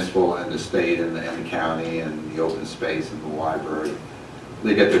between the municipal and the state and the county and the open space and the library.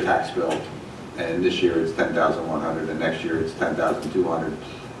 They get their tax bill, and this year it's $10,100, and next year it's $10,200,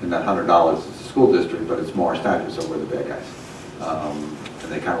 and that $100 is the school district, but it's Morris Township, so we're the bad guys.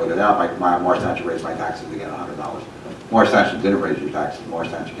 And they kind of look it out, my Morris Township raised my taxes again $100. Morris Township didn't raise your taxes.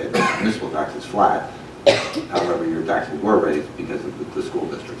 Morris Township kept the municipal taxes flat. However, your taxes were raised because of the school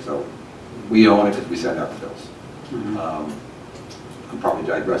district. So we own it because we send out the bills. I'm probably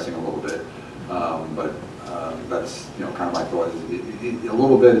digressing a little bit, but that's, you know, kind of my thought. Is a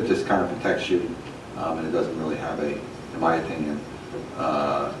little bit, it just kind of protects you, and it doesn't really have a, in my opinion,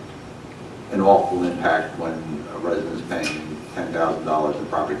 an awful impact when a resident is paying $10,000 in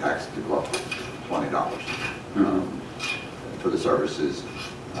property tax to go up to $20 for the services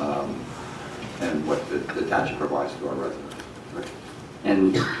and what the township provides to our residents.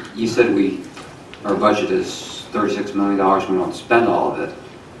 And you said our budget is $36 million, we don't spend all of it.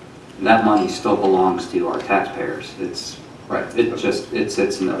 And that money still belongs to our taxpayers. Right. It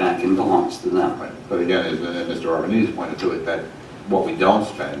sits in the bank and belongs to them. Right. But again, as Mr. Arbanese pointed to it, that what we don't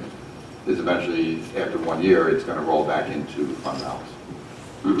spend is eventually, after 1 year, it's going to roll back into fund balance.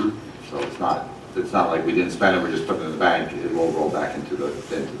 So it's not like we didn't spend it, we're just putting it in the bank. It will roll back into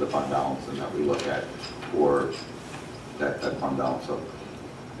the fund balance, and that we look at for that fund balance. So,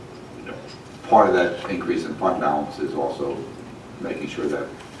 you know, part of that increase in fund balance is also making sure that,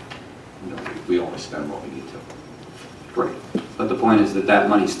 you know, we only spend what we need to. Great. But the point is that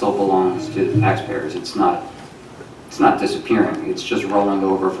money still belongs to the taxpayers. It's not disappearing. It's just rolling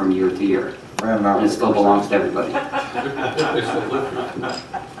over from year to year. And it still belongs to everybody. If they still live here.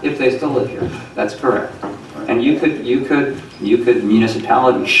 If they still live here, that's correct. And you could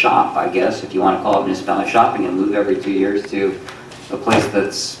municipality shop, I guess, if you want to call it municipality shopping, and move every 2 years to a place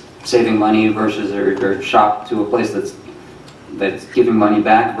that's saving money versus, or shop to a place that's giving money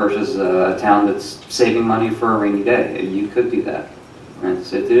back versus a town that's saving money for a rainy day. You could do that. And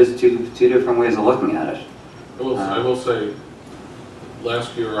it is two different ways of looking at it. I will say,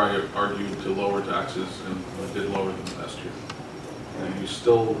 last year I argued to lower taxes, and I did lower them last year. And we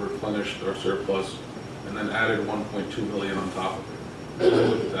still replenished our surplus and then added 1.2 million on top of it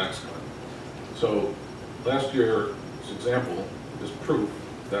with the tax cut. So last year's example is proof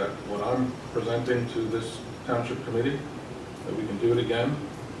that what I'm presenting to this township committee, that we can do it again,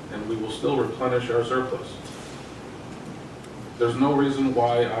 and we will still replenish our surplus. There's no reason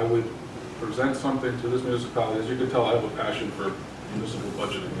why I would present something to this municipality. As you can tell, I have a passion for municipal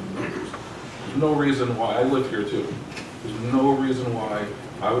budgeting and numbers. There's no reason why, I live here too, there's no reason why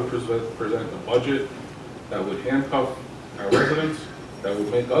I would present a budget that would handcuff our residents, that would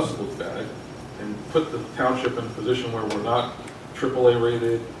make us look bad, and put the township in a position where we're not AAA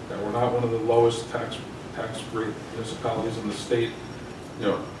rated, that we're not one of the lowest tax rate municipalities in the state. You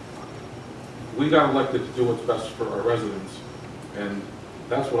know, we got elected to do what's best for our residents, and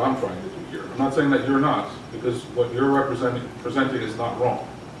that's what I'm trying to do here. I'm not saying that you're not, because what you're presenting is not wrong.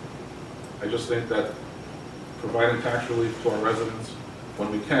 I just think that providing tax relief to our residents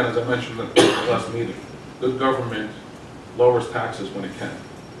when we can, as I mentioned at the last meeting, good government lowers taxes when it can.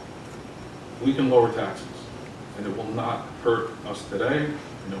 We can lower taxes, and it will not hurt us today,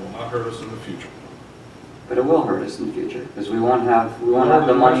 and it will not hurt us in the future. But it will hurt us in the future, because we won't have the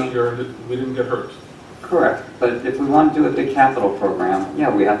money. Last year, we didn't get hurt. Correct, but if we want to do a big capital program, yeah,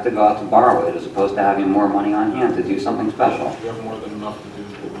 we have to go out to borrow it as opposed to having more money on hand to do something special. We have more than enough to do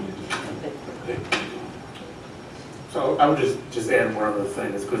what we need to do. So I would just add one other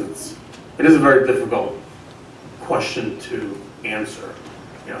thing, is because it is a very difficult question to answer.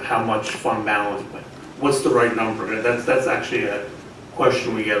 You know, how much fund balance, what's the right number? That's actually a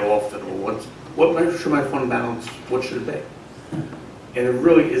question we get often. Well, what should my fund balance, what should it be? And it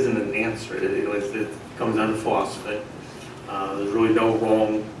really isn't an answer. It comes down to philosophy. There's really no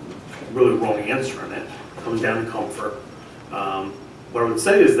wrong really wrong answer in it. It comes down to comfort. What I would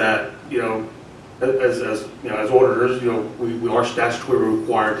say is that, as auditors, we are statutorily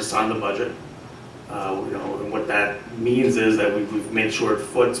required to sign the budget. And what that means is that we've made sure it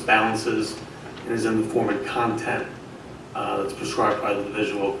foots, balances, and is in the form and content that's prescribed by the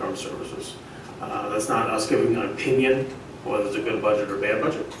Division of Local Government Services. That's not us giving an opinion whether it's a good budget or bad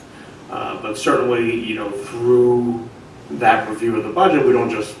budget. But certainly, through that review of the budget, we don't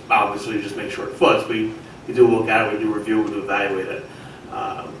just obviously just make sure it foots. We do look at it, we do review, we do evaluate it.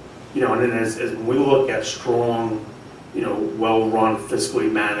 And then as we look at strong, well-run, fiscally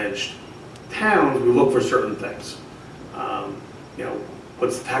managed towns, we look for certain things.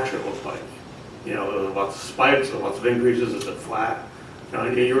 What's the tax rate look like? Lots of spikes, or lots of increases, is it flat?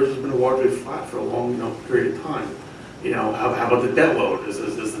 And yours has been largely flat for a long, period of time. How about the debt load? Is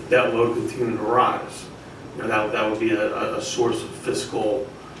the debt load continuing to rise? That would be a source of fiscal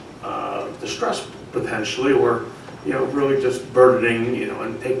distress potentially, or really just burdening,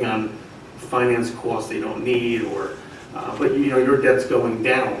 and taking on finance costs that you don't need, or but your debt's going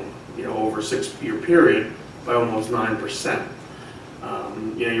down, over a 6-year period by almost 9%.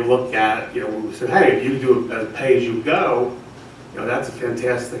 You look at, we say, hey, if you do it as pay as you go, that's a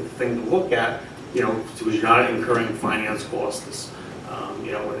fantastic thing to look at, because you're not incurring finance costs. When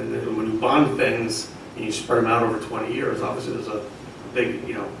you bond things and you spread them out over 20 years, obviously there's a big,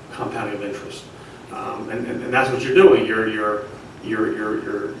 compounding of interest. And that's what you're doing. You're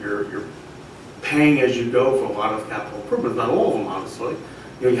paying as you go for a lot of capital improvements, not all of them, obviously.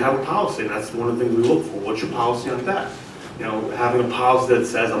 You have a policy, and that's one of the things we look for. What's your policy on debt? Having a policy that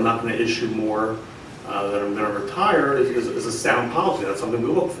says I'm not going to issue more than I'm going to retire is a sound policy. That's something we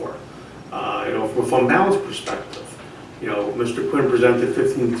look for. From a fund balance perspective, Mr. Quinn presented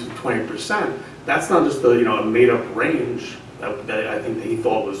 15 to 20%. That's not just a made-up range that I think that he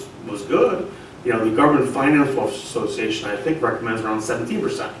thought was good. The Government Finance Association, I think, recommends around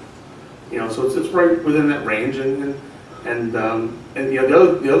 17%. So it's right within that range. And the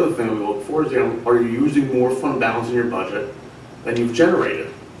other thing that we look for is, are you using more fund balance in your budget than you've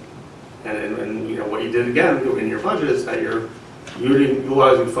generated? And what you did again in your budget is that you're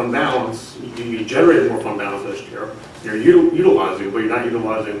utilizing fund balance. You generated more fund balance this year. You're utilizing it, but you're not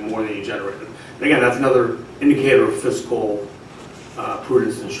utilizing more than you generated. And again, that's another indicator of fiscal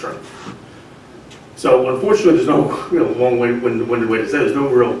prudence and strength. So unfortunately, there's no long-winded way to say. There's no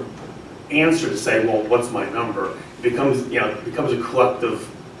real answer to say, well, what's my number? It becomes a collective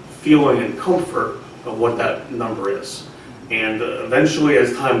feeling and comfort of what that number is. And eventually,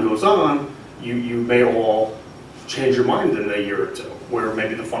 as time goes on, you may all change your mind in a year or two, where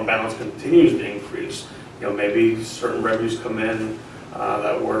maybe the fund balance continues to increase. Maybe certain revenues come in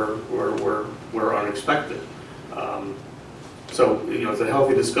that were unexpected. So it's a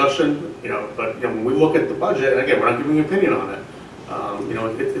healthy discussion. But when we look at the budget, and again, we're not giving an opinion on it.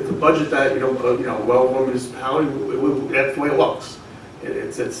 It's a budget that well-run municipality, that's the way it looks.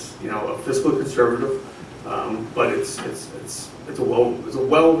 It's a fiscally conservative, but it's a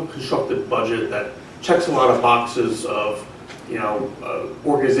well-constructed budget that checks a lot of boxes of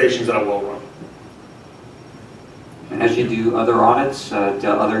organizations that are well-run. And as you do other audits, do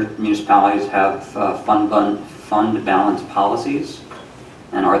other municipalities have fund balance policies?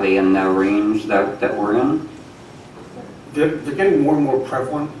 And are they in the range that we're in? They're getting more and more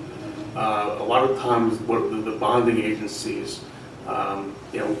prevalent. A lot of times, the bonding agencies,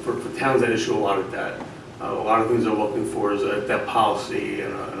 for towns that issue a lot of debt, a lot of things they're looking for is a debt policy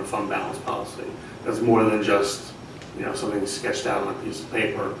and a fund balance policy. That's more than just something sketched out on a piece of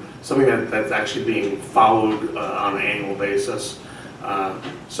paper, something that's actually being followed on an annual basis.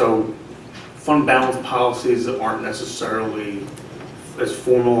 So fund balance policies aren't necessarily as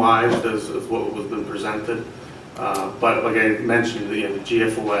formalized as what was been presented. But like I mentioned, the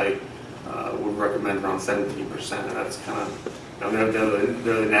GFOA would recommend around 17%, and that's kind of,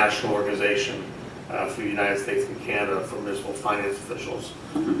 they're the national organization for the United States and Canada for municipal finance officials,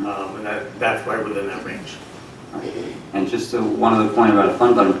 and that's right within that range. And just one other point about a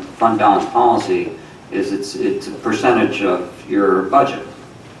fund balance policy is it's a percentage of your budget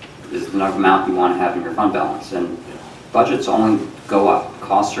is the amount you want to have in your fund balance, and budgets only go up,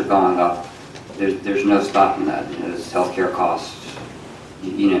 costs are going up. There's no stopping that. There's healthcare costs,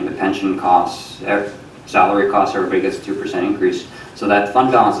 the pension costs, salary costs. Everybody gets a 2% increase. So that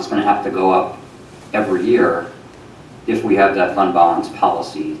fund balance is going to have to go up every year if we have that fund balance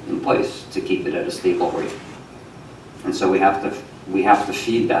policy in place to keep it at a stable rate. And so we have to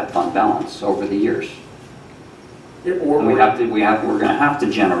feed that fund balance over the years. And we're going to have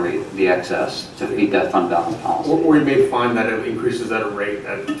to generate the excess to feed that fund balance policy. Or you may find that it increases at a rate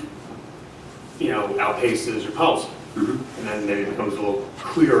that outpaces your policy. And then maybe it becomes a little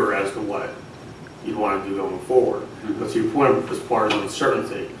clearer as to what you want to do going forward. But to your point, as far as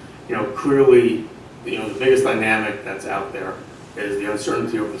uncertainty, clearly, the biggest dynamic that's out there is the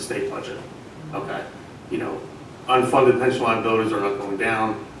uncertainty over the state budget. Okay, unfunded pension liabilities are not going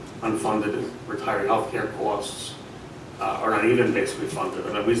down. Unfunded retiree health care costs are not even basically funded.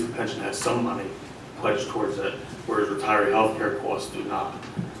 And at least the pension has some money pledged towards it, whereas retiree health care costs do not.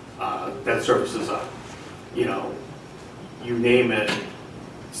 Debt service is up. You name it,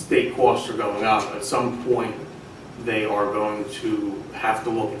 state costs are going up. At some point, they are going to have to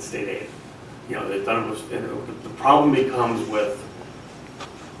look at state aid. They've done it with, the problem becomes with,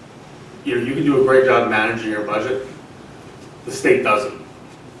 you can do a great job managing your budget, the state doesn't.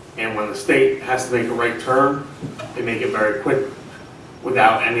 And when the state has to make a right turn, they make it very quick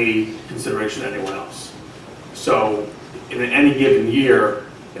without any consideration to anyone else. So in any given year,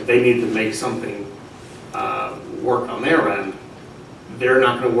 if they need to make something work on their end, they're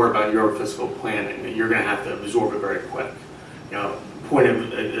not going to worry about your fiscal planning. You're going to have to absorb it very quick. Point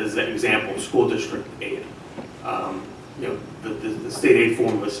of as an example, school district aid. The state aid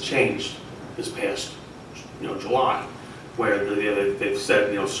formula was changed this past July, where they've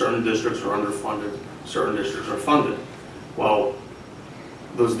said certain districts are underfunded, certain districts are funded. Well,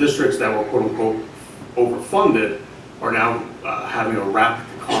 those districts that were quote unquote overfunded are now having a rapid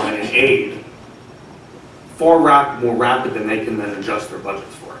decline in aid, far more rapid than they can then adjust their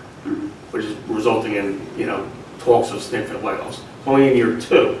budgets for, which is resulting in talks of significant layoffs. Only in year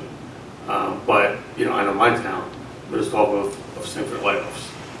 2, but I know my town, there's talk of significant layoffs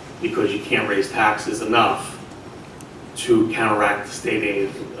because you can't raise taxes enough to counteract the state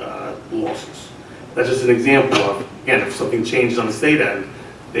aid losses. That's just an example of, again, if something changes on the state end,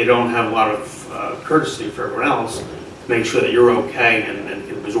 they don't have a lot of courtesy for everyone else to make sure that you're okay and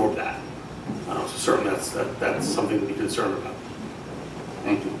can absorb that. So certainly that's something to be concerned about.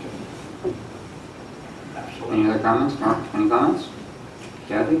 Thank you. Any other comments? Mark, any comments?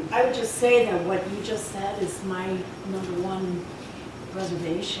 Kathy? I would just say that what you just said is my #1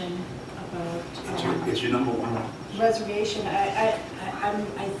 reservation about. It's your number one. Reservation. I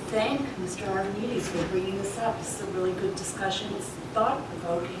thank Mr. Arvanites for bringing this up. This is a really good discussion. It's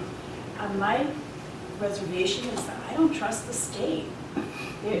thought-provoking. My reservation is that I don't trust the state.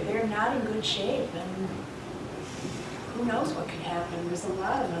 They're not in good shape, and who knows what could happen. There's a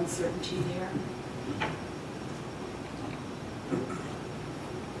lot of uncertainty there.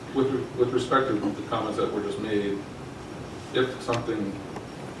 With respect to the comments that were just made, if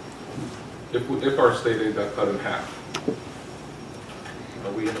our state aid got cut in half,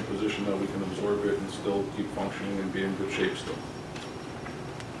 are we in a position that we can absorb it and still keep functioning and be in good shape still?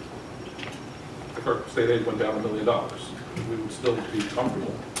 If our state aid went down $1 million, we would still be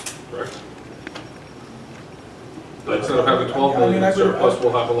comfortable, correct? But instead of having 12 million in surplus,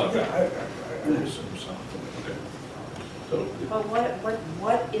 we'll have 11. Yeah, I assume so. Okay. So, But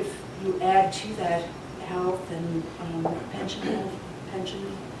what if you add to that health and pension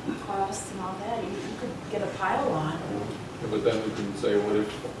costs and all that? You could get a pile on. yeah, but then we can say, what if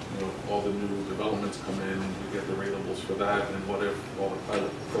all the new developments come in and we get the ratables for that, and what if all the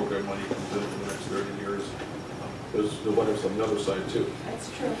pilot program money comes in for the next 30 years? There's the what ifs on the other side too. That's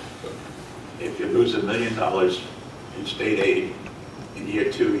true. So, If you lose $1 million in state aid, in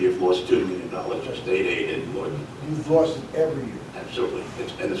year 2, you've lost $2 million in state aid, and You've lost it every year. absolutely,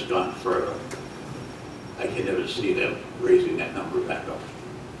 and it's gone further. I can never see them raising that number back up.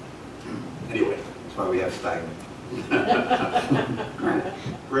 Anyway. That's why we have stagnant. Right.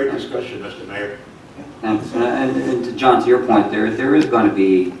 Great discussion, Mr. Mayor. Thanks. And to John, to your point, there is going to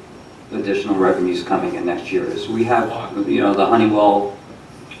be additional revenues coming in next year. So we have, the Honeywell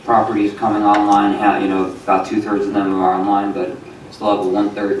properties coming online. About 2/3 of them are online, but still have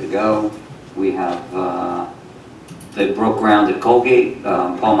 1/3 to go. We have that broke ground at Colgate,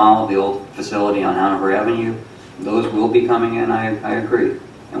 Palmolive, the old facility on Hanover Avenue. Those will be coming in. I agree.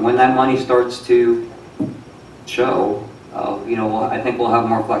 And when that money starts to show, I think we'll have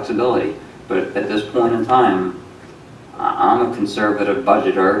more flexibility. But at this point in time, I'm a conservative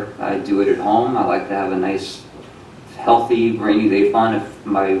budgeter. I do it at home. I like to have a nice, healthy rainy day fund if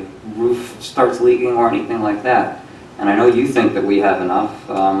my roof starts leaking or anything like that. And I know you think that we have enough.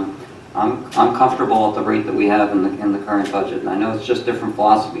 I'm comfortable at the rate that we have in the current budget. And I know it's just different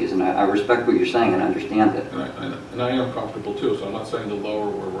philosophies, and I respect what you're saying and understand it. And I am comfortable too, so I'm not saying to lower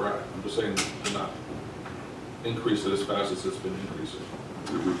where we're at. I'm just saying to not increase it as fast as it's been increasing.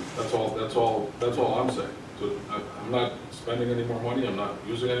 That's all I'm saying. So I'm not spending any more money, I'm not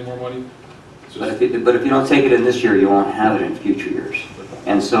using any more money. But if you don't take it in this year, you won't have it in future years.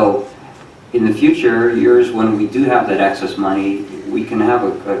 And so in the future years, when we do have that excess money, we can have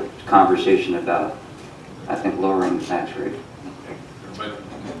a conversation about, I think, lowering the tax rate.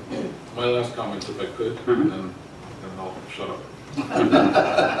 My last comments, if I could, Mhm. and I'll shut up.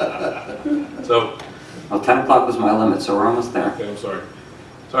 So, Well, 10 o'clock was my limit, so we're almost there. okay, I'm sorry.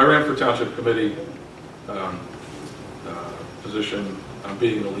 So I ran for township committee position on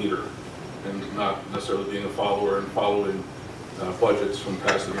being a leader and not necessarily being a follower and following budgets from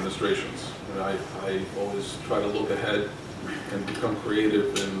past administrations. And I always try to look ahead and become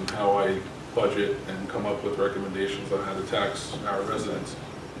creative in how I budget and come up with recommendations on how to tax our residents.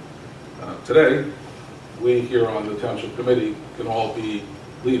 Today, we here on the township committee can all be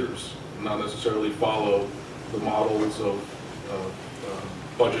leaders, not necessarily follow the models of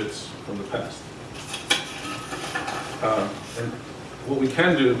budgets from the past. And what we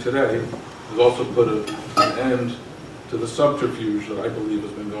can do today is also put an end to the subterfuge that I believe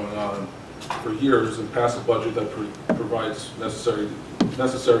has been going on for years and pass a budget that provides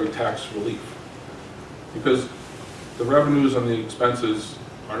necessary tax relief. Because the revenues and the expenses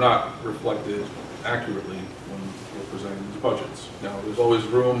are not reflected accurately when we're presenting these budgets. Now, there's always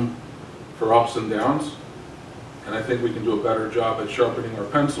room for ups and downs, and I think we can do a better job at sharpening our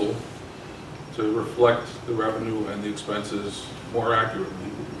pencil to reflect the revenue and the expenses more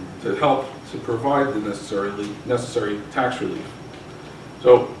accurately to help to provide the necessary tax relief.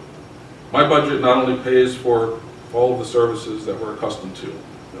 So my budget not only pays for all of the services that we're accustomed to,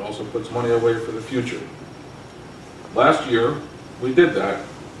 it also puts money away for the future. Last year, we did that,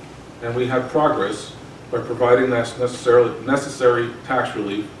 and we had progress by providing that necessary tax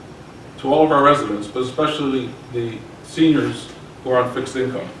relief to all of our residents, but especially the seniors who are on fixed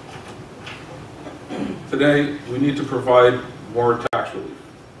income. Today, we need to provide more tax relief.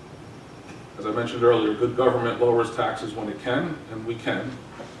 As I mentioned earlier, good government lowers taxes when it can, and we can.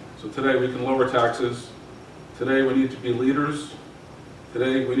 So today, we can lower taxes. Today, we need to be leaders.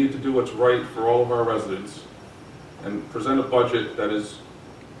 Today, we need to do what's right for all of our residents and present a budget that is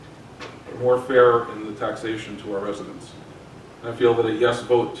more fair in the taxation to our residents. And I feel that a yes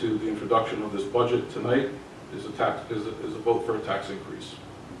vote to the introduction of this budget tonight is a vote for a tax increase.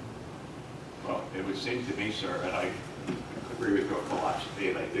 Well, it would seem to me, sir, and I agree with your philosophy,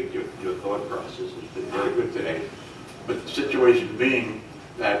 and I think your thought process has been very good today. But the situation being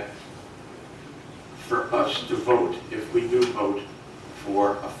that for us to vote, if we do vote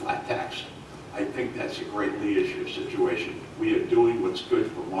for a flat tax, I think that's a great leadership situation. We are doing what's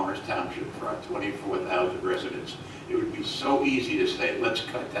good for Morris Township, for our 24,000 residents. It would be so easy to say, let's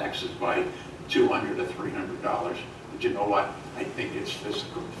cut taxes by $200 to $300. But you know what? I think it's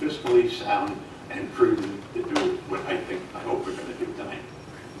fiscally sound and prudent to do what I hope we're going to do tonight.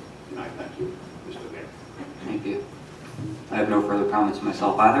 And I thank you, Mr. Mayor. Thank you. I have no further comments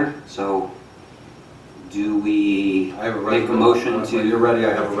myself either, so do we make a motion to... When you're ready,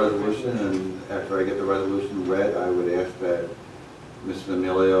 I have a resolution, and after I get the resolution read, I would ask that Mr.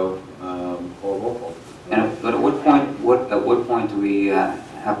 Emilio call roll call. But at what point do we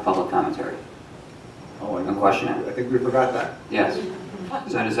have public commentary? Oh, A question. I think we forgot that. Yes.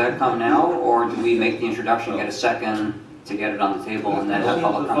 So does that come now, or do we make the introduction, get a second to get it on the table, and then have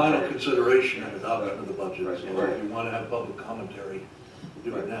public The final commentary? consideration and adoption of the budget. Right. So if you want to have public commentary,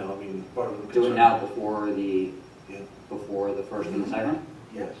 do it now. I mean, part of the. Do it now before the Yeah. first and the second?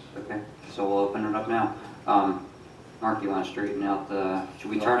 Yes. Okay, so we'll open it up now. Mark, you want to straighten out should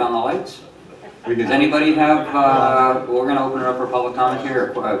we turn on the lights? Does anybody have, we're going to open it up for public commentary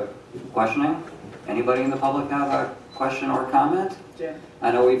or questioning? Anybody in the public have a question or comment? Jim.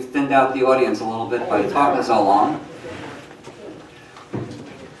 I know we've thinned out the audience a little bit by talking so long.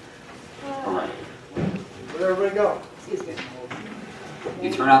 All right. Where'd everybody go? Excuse me.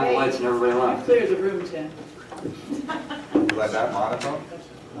 You turn out the lights and everybody left. Clear the room, Tim. Let that monotone?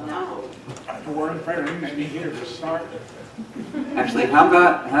 No. We're in prayer, maybe here to start. Actually, how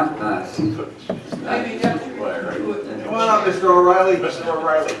about, Maybe that's Come on up, Mr. O'Reilly. Mr.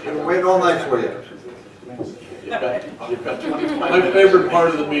 O'Reilly. We've been waiting all night for you. You've got 25 My minutes. favorite part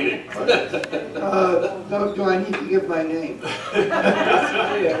of the meeting. Do I need to give my name?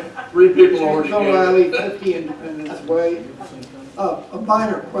 3 people already James came. O'Reilly, 50 Independence Way. A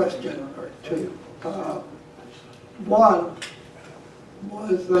minor question or two. One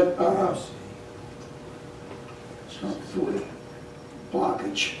was that,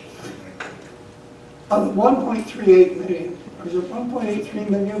 blockage. Of the 1.38 million, or is it 1.83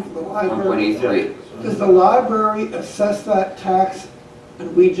 million for the library? 1.83. Does the library assess that tax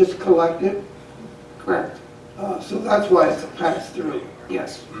and we just collect it? Correct. So that's why it's a pass-through.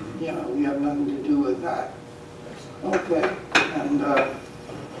 Yes. Yeah, we have nothing to do with that. Okay, and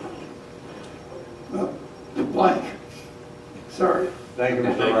blank. Sorry. Thank you,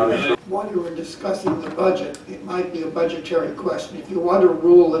 Mr. Rogers. While you were discussing the budget, it might be a budgetary question. If you want to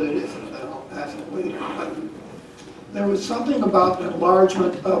rule that it isn't, then I'll ask it later. But there was something about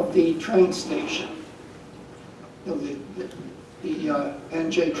enlargement of the train station, you know, the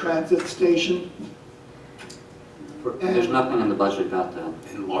NJ Transit Station. There's nothing in the budget about that.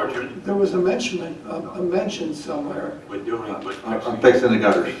 Enlargement, There was a mention somewhere. we're doing, but I'm fixing the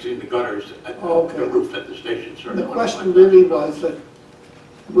gutters. fixing the gutters at Okay. the roof at the station, sir. The question really was that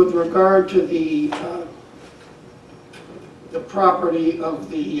with regard to the property of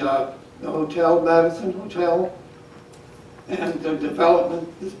the hotel, Madison Hotel, and the development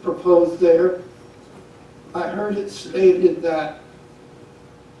is proposed there, I heard it stated that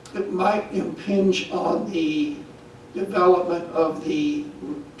it might impinge on the development of the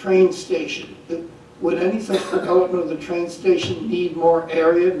train station. Would any such development of the train station need more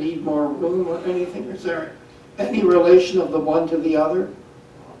area, need more room or anything? Is there any relation of the one to the other?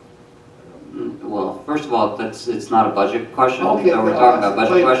 Well, first of all, it's not a budget question. Okay, So we're well, talking about that's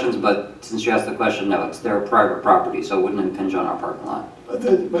budget later. questions, but since you asked the question, no, it's their private property, so it wouldn't impinge on our parking lot. But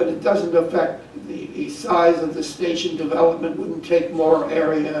it doesn't affect the size of the station development, wouldn't take more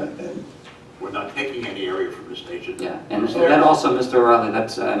area and... We're not taking any area from the station. Yeah, and then also, Mr. O'Reilly,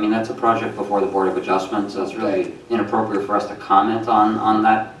 that's a project before the Board of Adjustment, so it's really inappropriate for us to comment on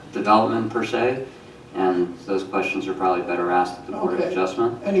that development per se, and those questions are probably better asked at the Board of Okay.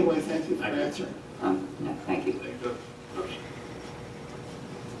 Adjustment. Anyway, thank you for Thank you. answering. Yeah, thank you.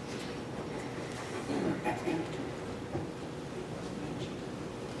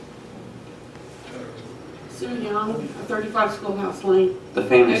 Sue Young, 35 Schoolhouse Lane. The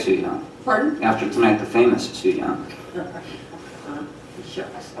famous Sue Young. Pardon? After tonight, the famous Sue Young.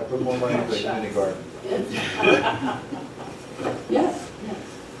 Shucks. I put more money into the community garden. Yes, yes.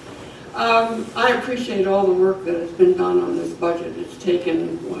 I appreciate all the work that has been done on this budget. It's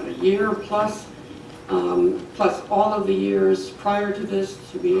taken, what, a year plus, plus all of the years prior to this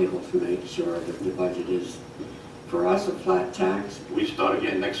to be able to make sure that the budget is, for us, a flat tax. We start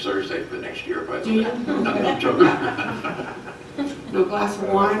again next Thursday for next year, by the Do you? way. No, I'm joking. No glass of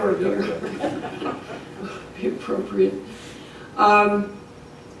wine or beer? Be appropriate.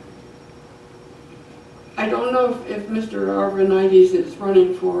 I don't know if Mr. Arvanites is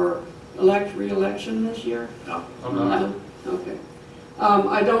running for re-election this year? No. I'm not. No? Okay.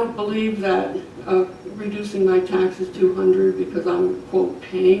 I don't believe that reducing my tax is 200 because I'm, quote,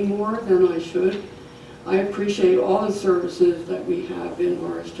 paying more than I should. I appreciate all the services that we have in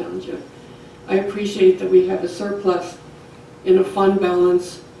Morris Township. I appreciate that we have a surplus in a fund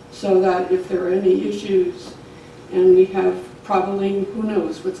balance so that if there are any issues, and we have probably, who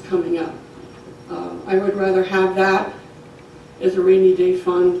knows what's coming up. I would rather have that as a rainy day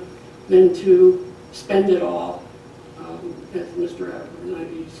fund than to spend it all, as Mr.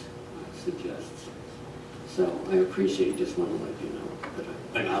 Abernathy suggests. So I appreciate, just want to let you know that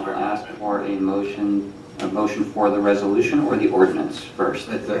Thank you I will very ask much. for a motion for the resolution or the ordinance first.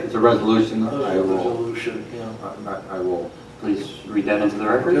 It's a resolution. I will, Resolution, yeah. I will, Please read that into the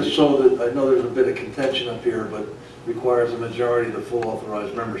record. Just so that, I know there's a bit of contention up here, but requires a majority of the full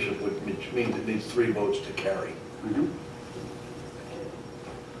authorized membership, which means it needs 3 votes to carry. Mhm.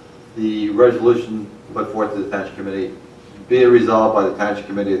 the resolution put forth to the Township Committee, be it resolved by the Township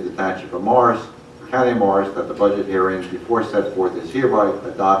Committee of the Township of Morris, County of Morris, that the budget herein before set forth is hereby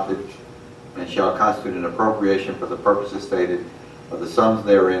adopted and shall constitute an appropriation for the purposes stated of the sums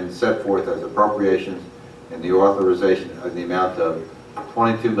therein set forth as appropriations in the authorization of the amount of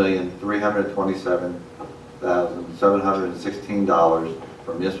 $22,327,716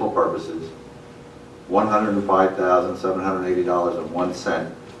 for municipal purposes,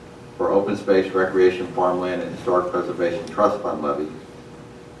 $105,780.01 for open space, recreation, farmland, and historic preservation trust fund levy,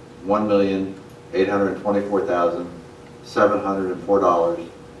 $1,824,704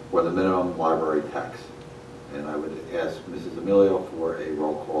 for the minimum library tax. And I would ask Mrs. Emilio for a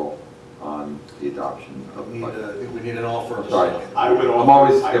roll call on the adoption of the budget. I think we need an offer. Sorry, I would offer. I'm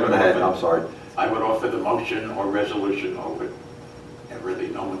always I would skipping ahead, offer- I'm sorry. I would offer the motion or resolution, or whatever the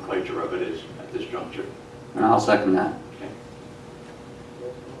nomenclature of it is at this juncture. And I'll second that.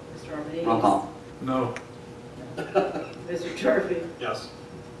 Mr. Arvanites? Roll call. No. Mr. Turvey? Yes.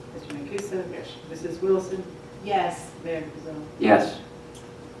 Mr. Mancuso? Yes. Mrs. Wilson? Yes. Mayor Gazal? Yes.